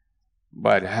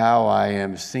 but how I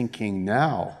am thinking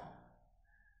now,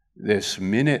 this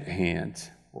minute hand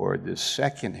or this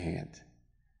second hand,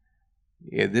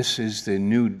 this is the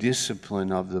new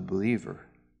discipline of the believer.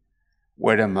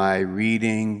 What am I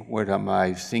reading? What am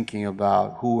I thinking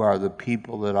about? Who are the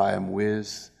people that I am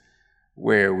with?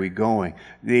 Where are we going?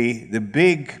 The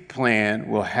big plan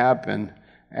will happen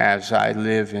as I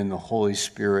live in the Holy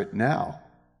Spirit now.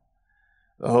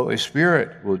 The Holy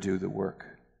Spirit will do the work,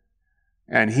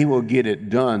 and He will get it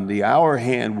done. The hour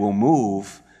hand will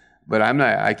move, but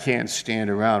I can't stand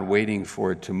around waiting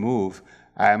for it to move.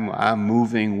 I'm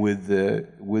moving with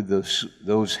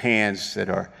those hands that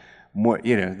are more,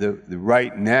 the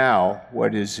right now.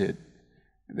 What is it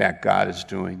that God is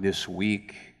doing this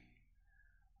week,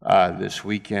 this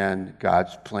weekend?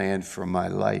 God's plan for my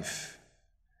life.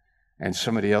 And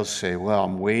somebody else say, well,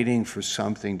 I'm waiting for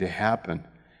something to happen.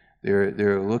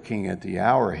 They're looking at the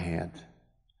hour hand,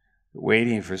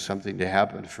 waiting for something to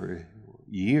happen for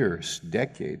years,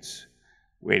 decades,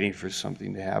 waiting for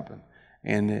something to happen.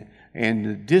 And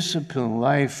the disciplined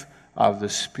life of the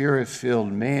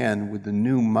Spirit-filled man with the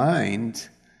new mind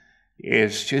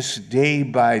is just day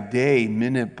by day,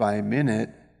 minute by minute,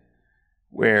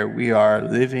 where we are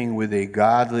living with a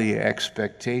godly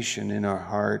expectation in our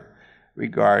heart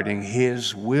regarding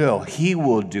His will. He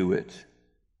will do it.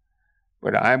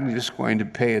 But I'm just going to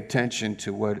pay attention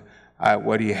to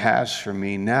what He has for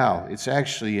me now. It's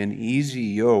actually an easy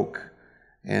yoke,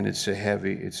 and it's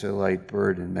a light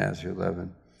burden, Matthew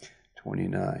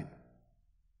 11:29.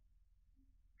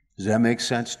 Does that make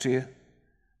sense to you?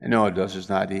 I know it does. It's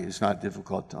not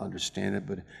difficult to understand it,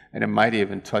 and it might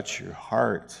even touch your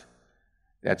heart.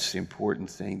 That's the important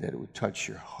thing, that it would touch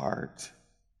your heart.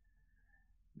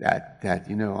 That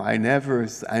I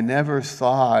never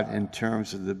thought in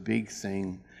terms of the big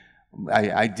thing.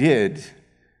 I did,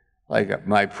 like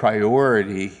my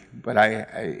priority, but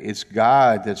it's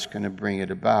God that's going to bring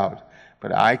it about.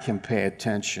 But I can pay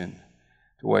attention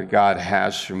to what God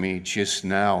has for me just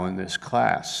now in this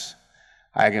class.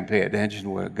 I can pay attention to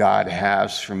what God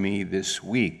has for me this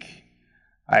week.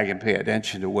 I can pay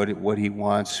attention to what He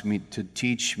wants me to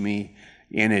teach me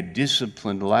in a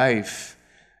disciplined life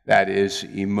that is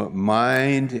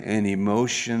mind and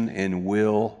emotion and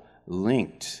will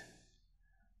linked.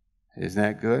 Isn't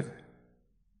that good?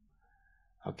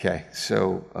 Okay,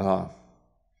 so,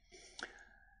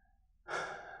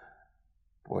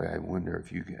 boy, I wonder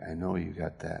if I know you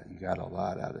got that. You got a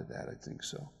lot out of that, I think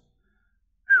so.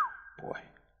 Whew, boy.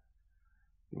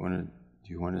 Do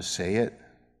you want to say it?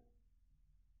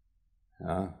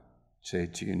 Say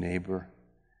it to your neighbor.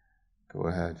 Go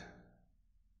ahead.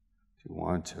 If you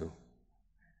want to.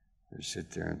 Or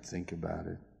sit there and think about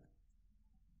it.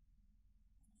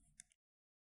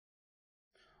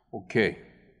 Okay.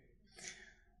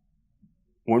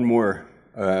 One more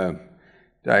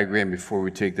diagram before we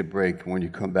take the break. When you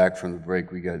come back from the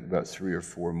break, we got about 3 or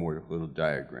 4 more little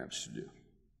diagrams to do.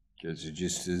 because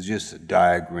it's just a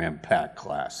diagram-packed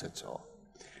class, that's all.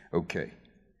 Okay.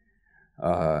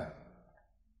 I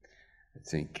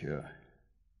think I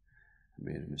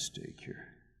made a mistake here.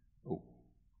 Oh,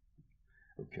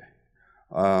 okay.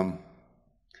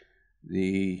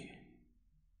 The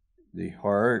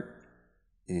heart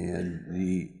and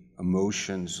the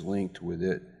emotions linked with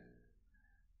it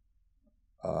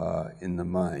in the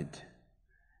mind.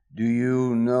 Do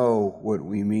you know what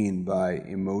we mean by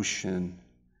emotion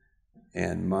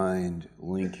and mind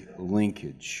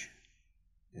linkage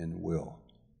and will?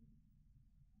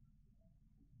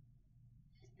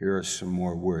 Here are some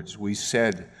more words. We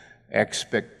said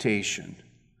expectation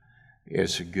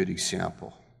is a good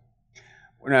example.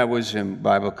 When I was in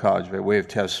Bible college, by way of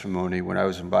testimony, when I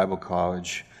was in Bible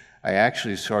college, I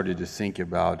actually started to think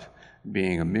about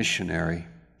being a missionary,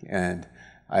 and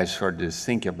I started to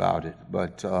think about it,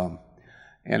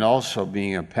 and also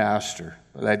being a pastor.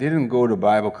 But I didn't go to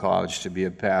Bible college to be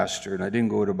a pastor, and I didn't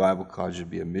go to Bible college to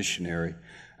be a missionary.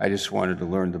 I just wanted to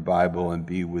learn the Bible and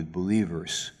be with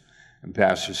believers. And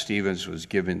Pastor Stevens was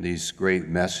giving these great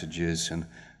messages, and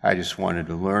I just wanted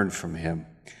to learn from him.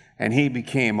 And he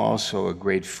became also a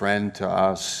great friend to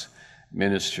us,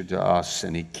 ministered to us,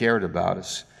 and he cared about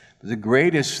us. But the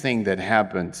greatest thing that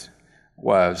happened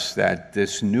was that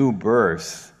this new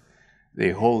birth,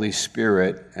 the Holy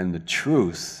Spirit and the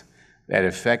truth that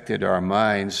affected our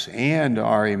minds and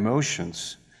our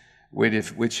emotions,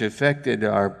 which affected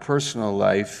our personal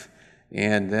life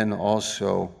and then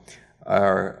also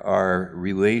our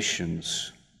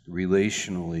relations,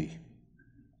 relationally.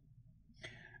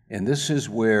 And this is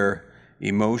where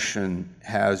emotion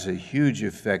has a huge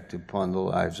effect upon the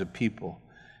lives of people.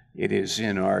 It is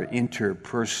in our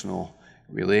interpersonal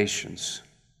relations.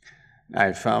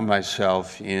 I found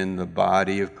myself in the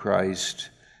body of Christ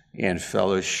and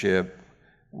fellowship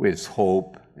with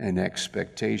hope and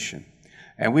expectation.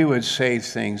 And we would say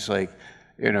things like,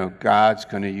 God's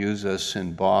going to use us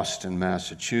in Boston,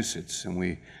 Massachusetts. And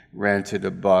we rented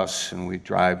a bus and we'd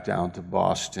drive down to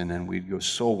Boston and we'd go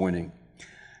soul winning.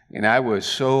 And I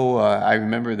was I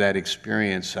remember that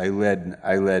experience. I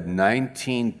led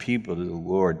 19 people to the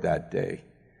Lord that day,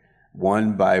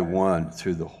 one by one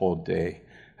through the whole day.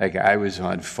 Like I was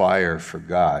on fire for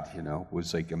God, it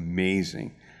was like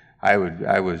amazing.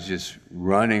 I was just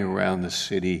running around the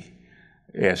city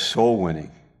soul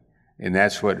winning. And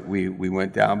that's what we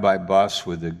went down by bus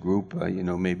with a group,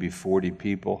 maybe 40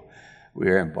 people. We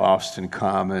were in Boston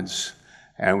Commons.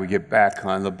 And we get back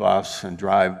on the bus and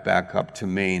drive back up to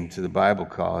Maine to the Bible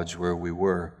college where we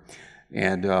were.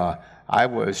 And I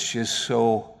was just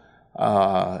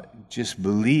just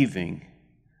believing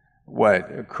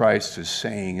what Christ is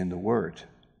saying in the Word.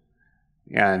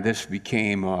 And this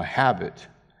became a habit.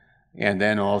 And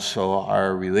then also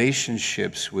our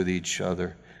relationships with each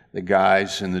other, the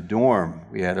guys in the dorm.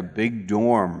 We had a big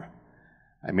dorm.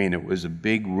 It was a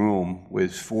big room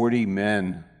with 40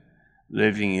 men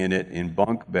living in it in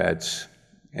bunk beds.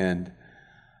 And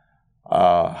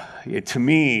to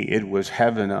me, it was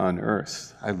heaven on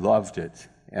earth. I loved it.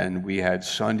 And we had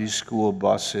Sunday school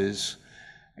buses,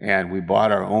 and we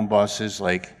bought our own buses,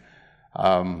 like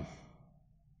Dr.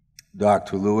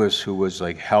 Lewis, who was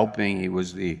like helping. He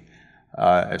was the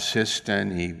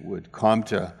assistant. He would come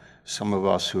to some of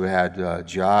us who had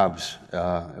jobs.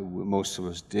 Most of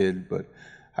us did, but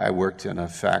I worked in a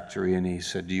factory, and he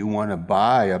said, "Do you want to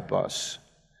buy a bus?"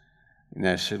 And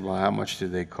I said, "Well, how much do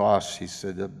they cost?" He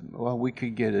said, "Well, we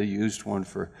could get a used one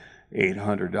for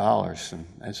 $800. And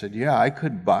I said, "Yeah, I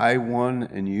could buy one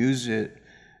and use it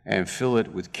and fill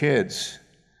it with kids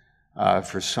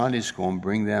for Sunday school and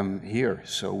bring them here."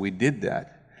 So we did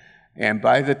that. And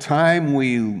by the time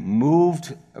we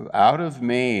moved out of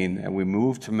Maine and we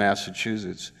moved to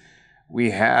Massachusetts,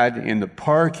 we had in the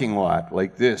parking lot,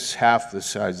 like this, half the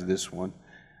size of this one,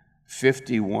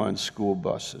 51 school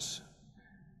buses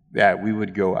that we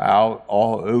would go out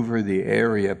all over the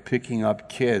area picking up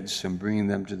kids and bringing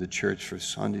them to the church for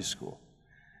Sunday school.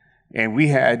 And we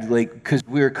had, because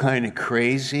we were kind of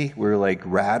crazy, we were like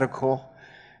radical,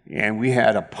 and we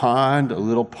had a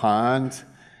little pond,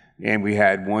 and we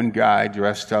had one guy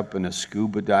dressed up in a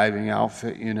scuba diving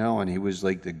outfit, and he was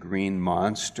like the green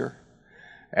monster.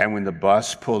 And when the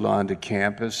bus pulled onto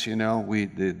campus,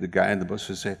 the guy in the bus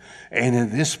would say, "And in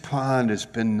this pond, it's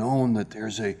been known that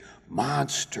there's a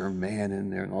monster man in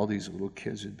there." And all these little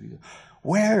kids would be,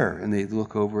 "Where?" And they'd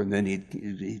look over, and then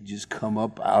he'd just come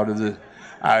up out of the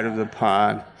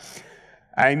pond.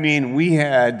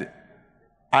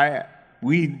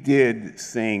 We did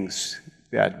things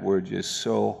that were just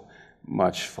so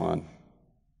much fun.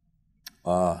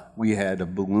 We had a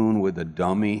balloon with a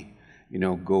dummy,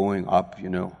 going up,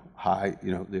 high,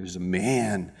 there's a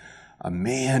man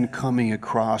coming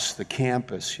across the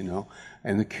campus,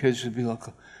 and the kids would be like,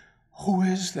 who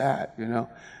is that,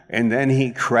 And then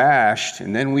he crashed,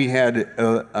 and then we had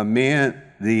a man,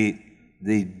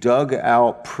 the dug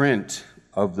out print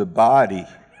of the body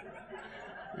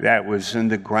that was in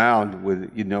the ground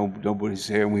with, nobody's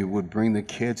there, and we would bring the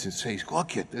kids and say,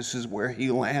 look this is where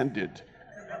he landed.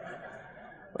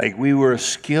 Like we were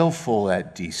skillful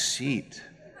at deceit.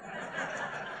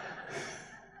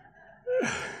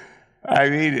 I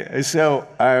mean, so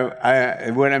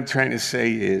what I'm trying to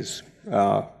say is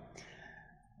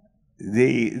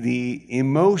the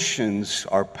emotions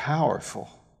are powerful.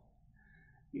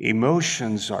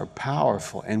 Emotions are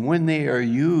powerful, and when they are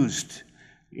used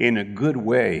in a good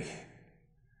way,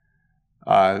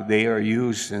 they are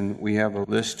used, and we have a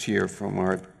list here from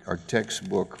our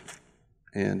textbook,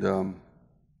 and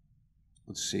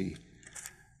let's see,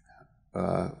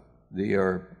 they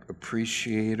are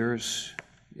appreciators.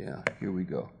 Yeah, here we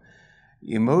go.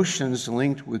 Emotions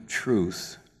linked with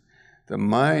truth. The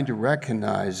mind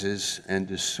recognizes and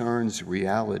discerns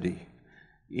reality.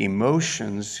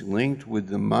 Emotions linked with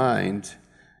the mind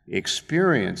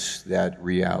experience that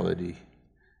reality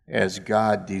as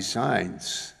God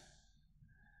designs.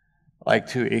 Like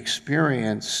to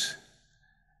experience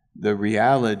the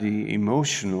reality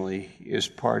emotionally is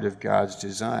part of God's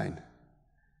design.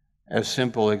 A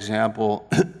simple example,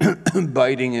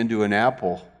 biting into an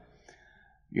apple.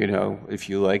 If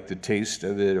you like the taste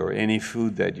of it, or any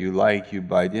food that you like, you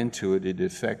bite into it, it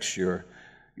affects your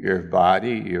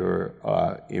body, your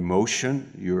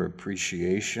emotion, your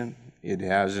appreciation. It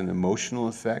has an emotional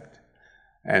effect.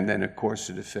 And then, of course,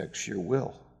 it affects your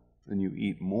will, and you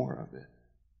eat more of it.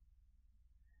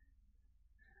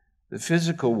 The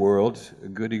physical world, a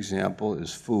good example,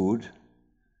 is food.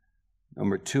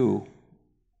 Number two,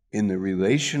 in the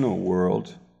relational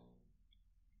world,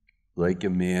 like a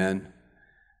man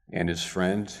and his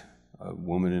friend, a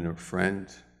woman and her friend,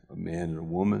 a man and a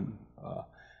woman,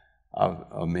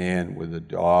 a man with a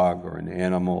dog or an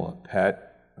animal, a pet,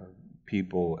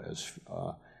 people as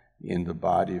in the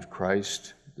body of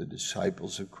Christ, the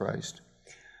disciples of Christ.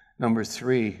 Number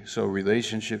three, so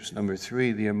relationships. Number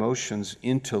three, the emotions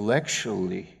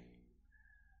intellectually.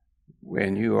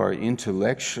 When you are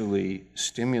intellectually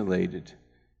stimulated,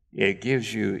 it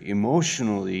gives you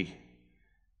emotionally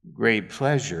great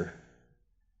pleasure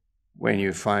when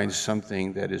you find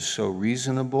something that is so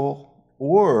reasonable,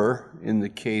 or in the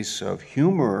case of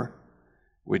humor,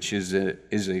 which is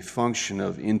a function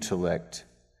of intellect.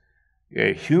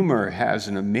 Humor has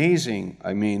an amazing,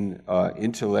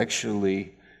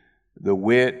 intellectually, the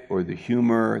wit or the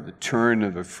humor, the turn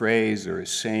of a phrase or a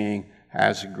saying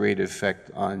has a great effect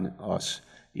on us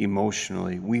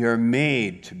emotionally. We are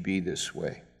made to be this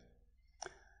way.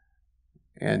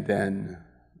 And then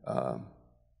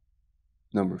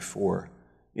number four,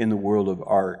 in the world of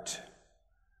art,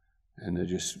 and I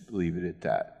just leave it at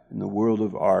that. In the world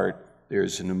of art,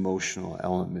 there's an emotional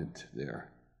element there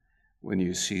when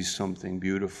you see something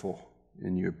beautiful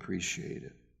and you appreciate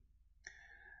it.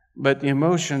 But the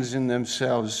emotions in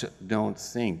themselves don't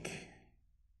think.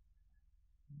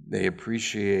 They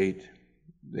appreciate,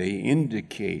 they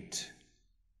indicate,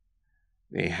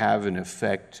 they have an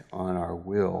effect on our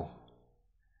will.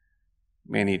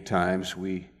 Many times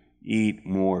we eat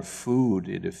more food,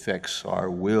 it affects our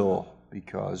will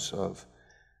because of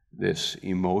this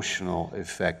emotional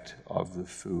effect of the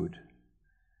food.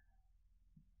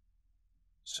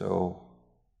 So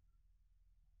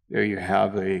there you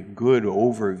have a good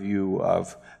overview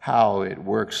of how it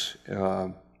works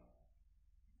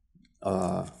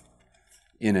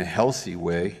in a healthy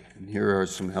way. And here are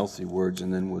some healthy words,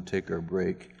 and then we'll take our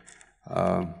break.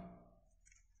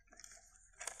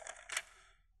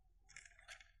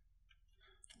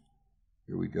 Here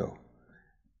we go.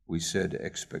 We said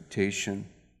expectation.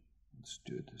 Let's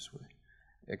do it this way.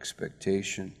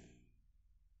 Expectation.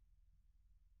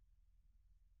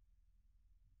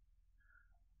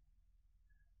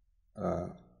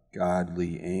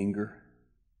 Godly anger,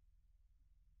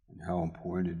 and how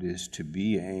important it is to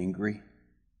be angry,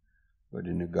 but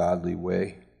in a godly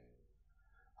way.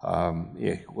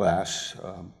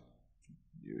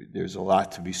 There's a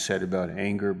lot to be said about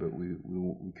anger, but we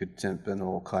could spend a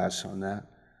whole class on that,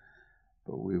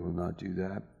 but we will not do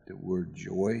that. The word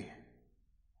joy,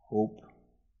 hope,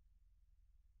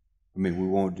 we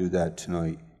won't do that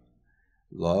tonight.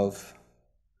 Love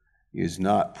is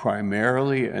not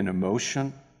primarily an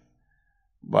emotion,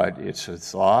 but it's a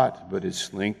thought, but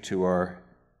it's linked to our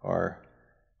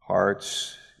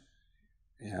hearts,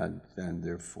 and then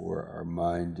therefore our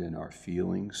mind and our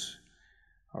feelings.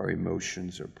 Our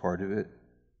emotions are part of it.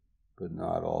 but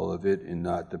not all of it, and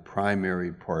not the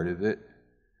primary part of it.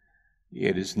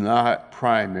 It is not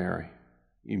primary.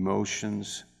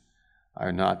 Emotions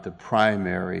are not the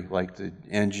primary, like the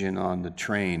engine on the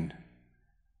train.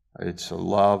 It's a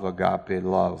love, agape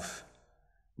love,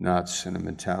 not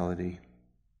sentimentality.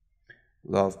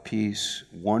 Love, peace,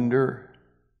 wonder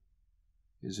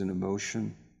is an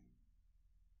emotion.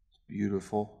 It's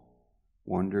beautiful.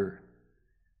 Wonder,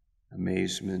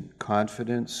 amazement,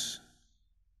 confidence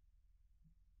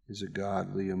is a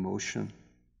godly emotion.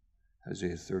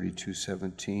 Isaiah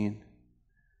 32:17.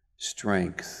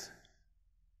 Strength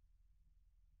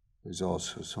is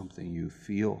also something you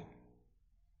feel,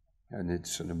 and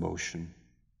it's an emotion.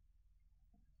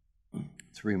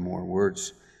 3 more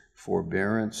words.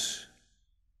 Forbearance.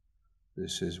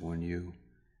 This is when you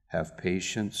have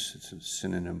patience. It's a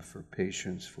synonym for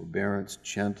patience. Forbearance,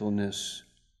 gentleness,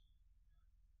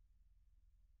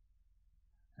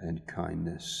 and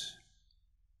kindness.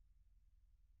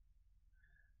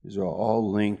 These are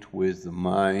all linked with the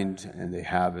mind, and they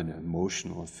have an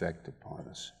emotional effect upon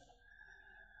us.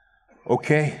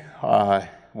 Okay,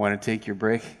 want to take your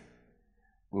break?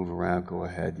 Move around, go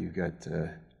ahead. You've got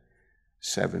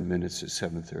 7 minutes. At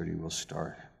 7:30 we'll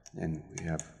start, and we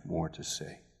have more to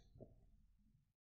say.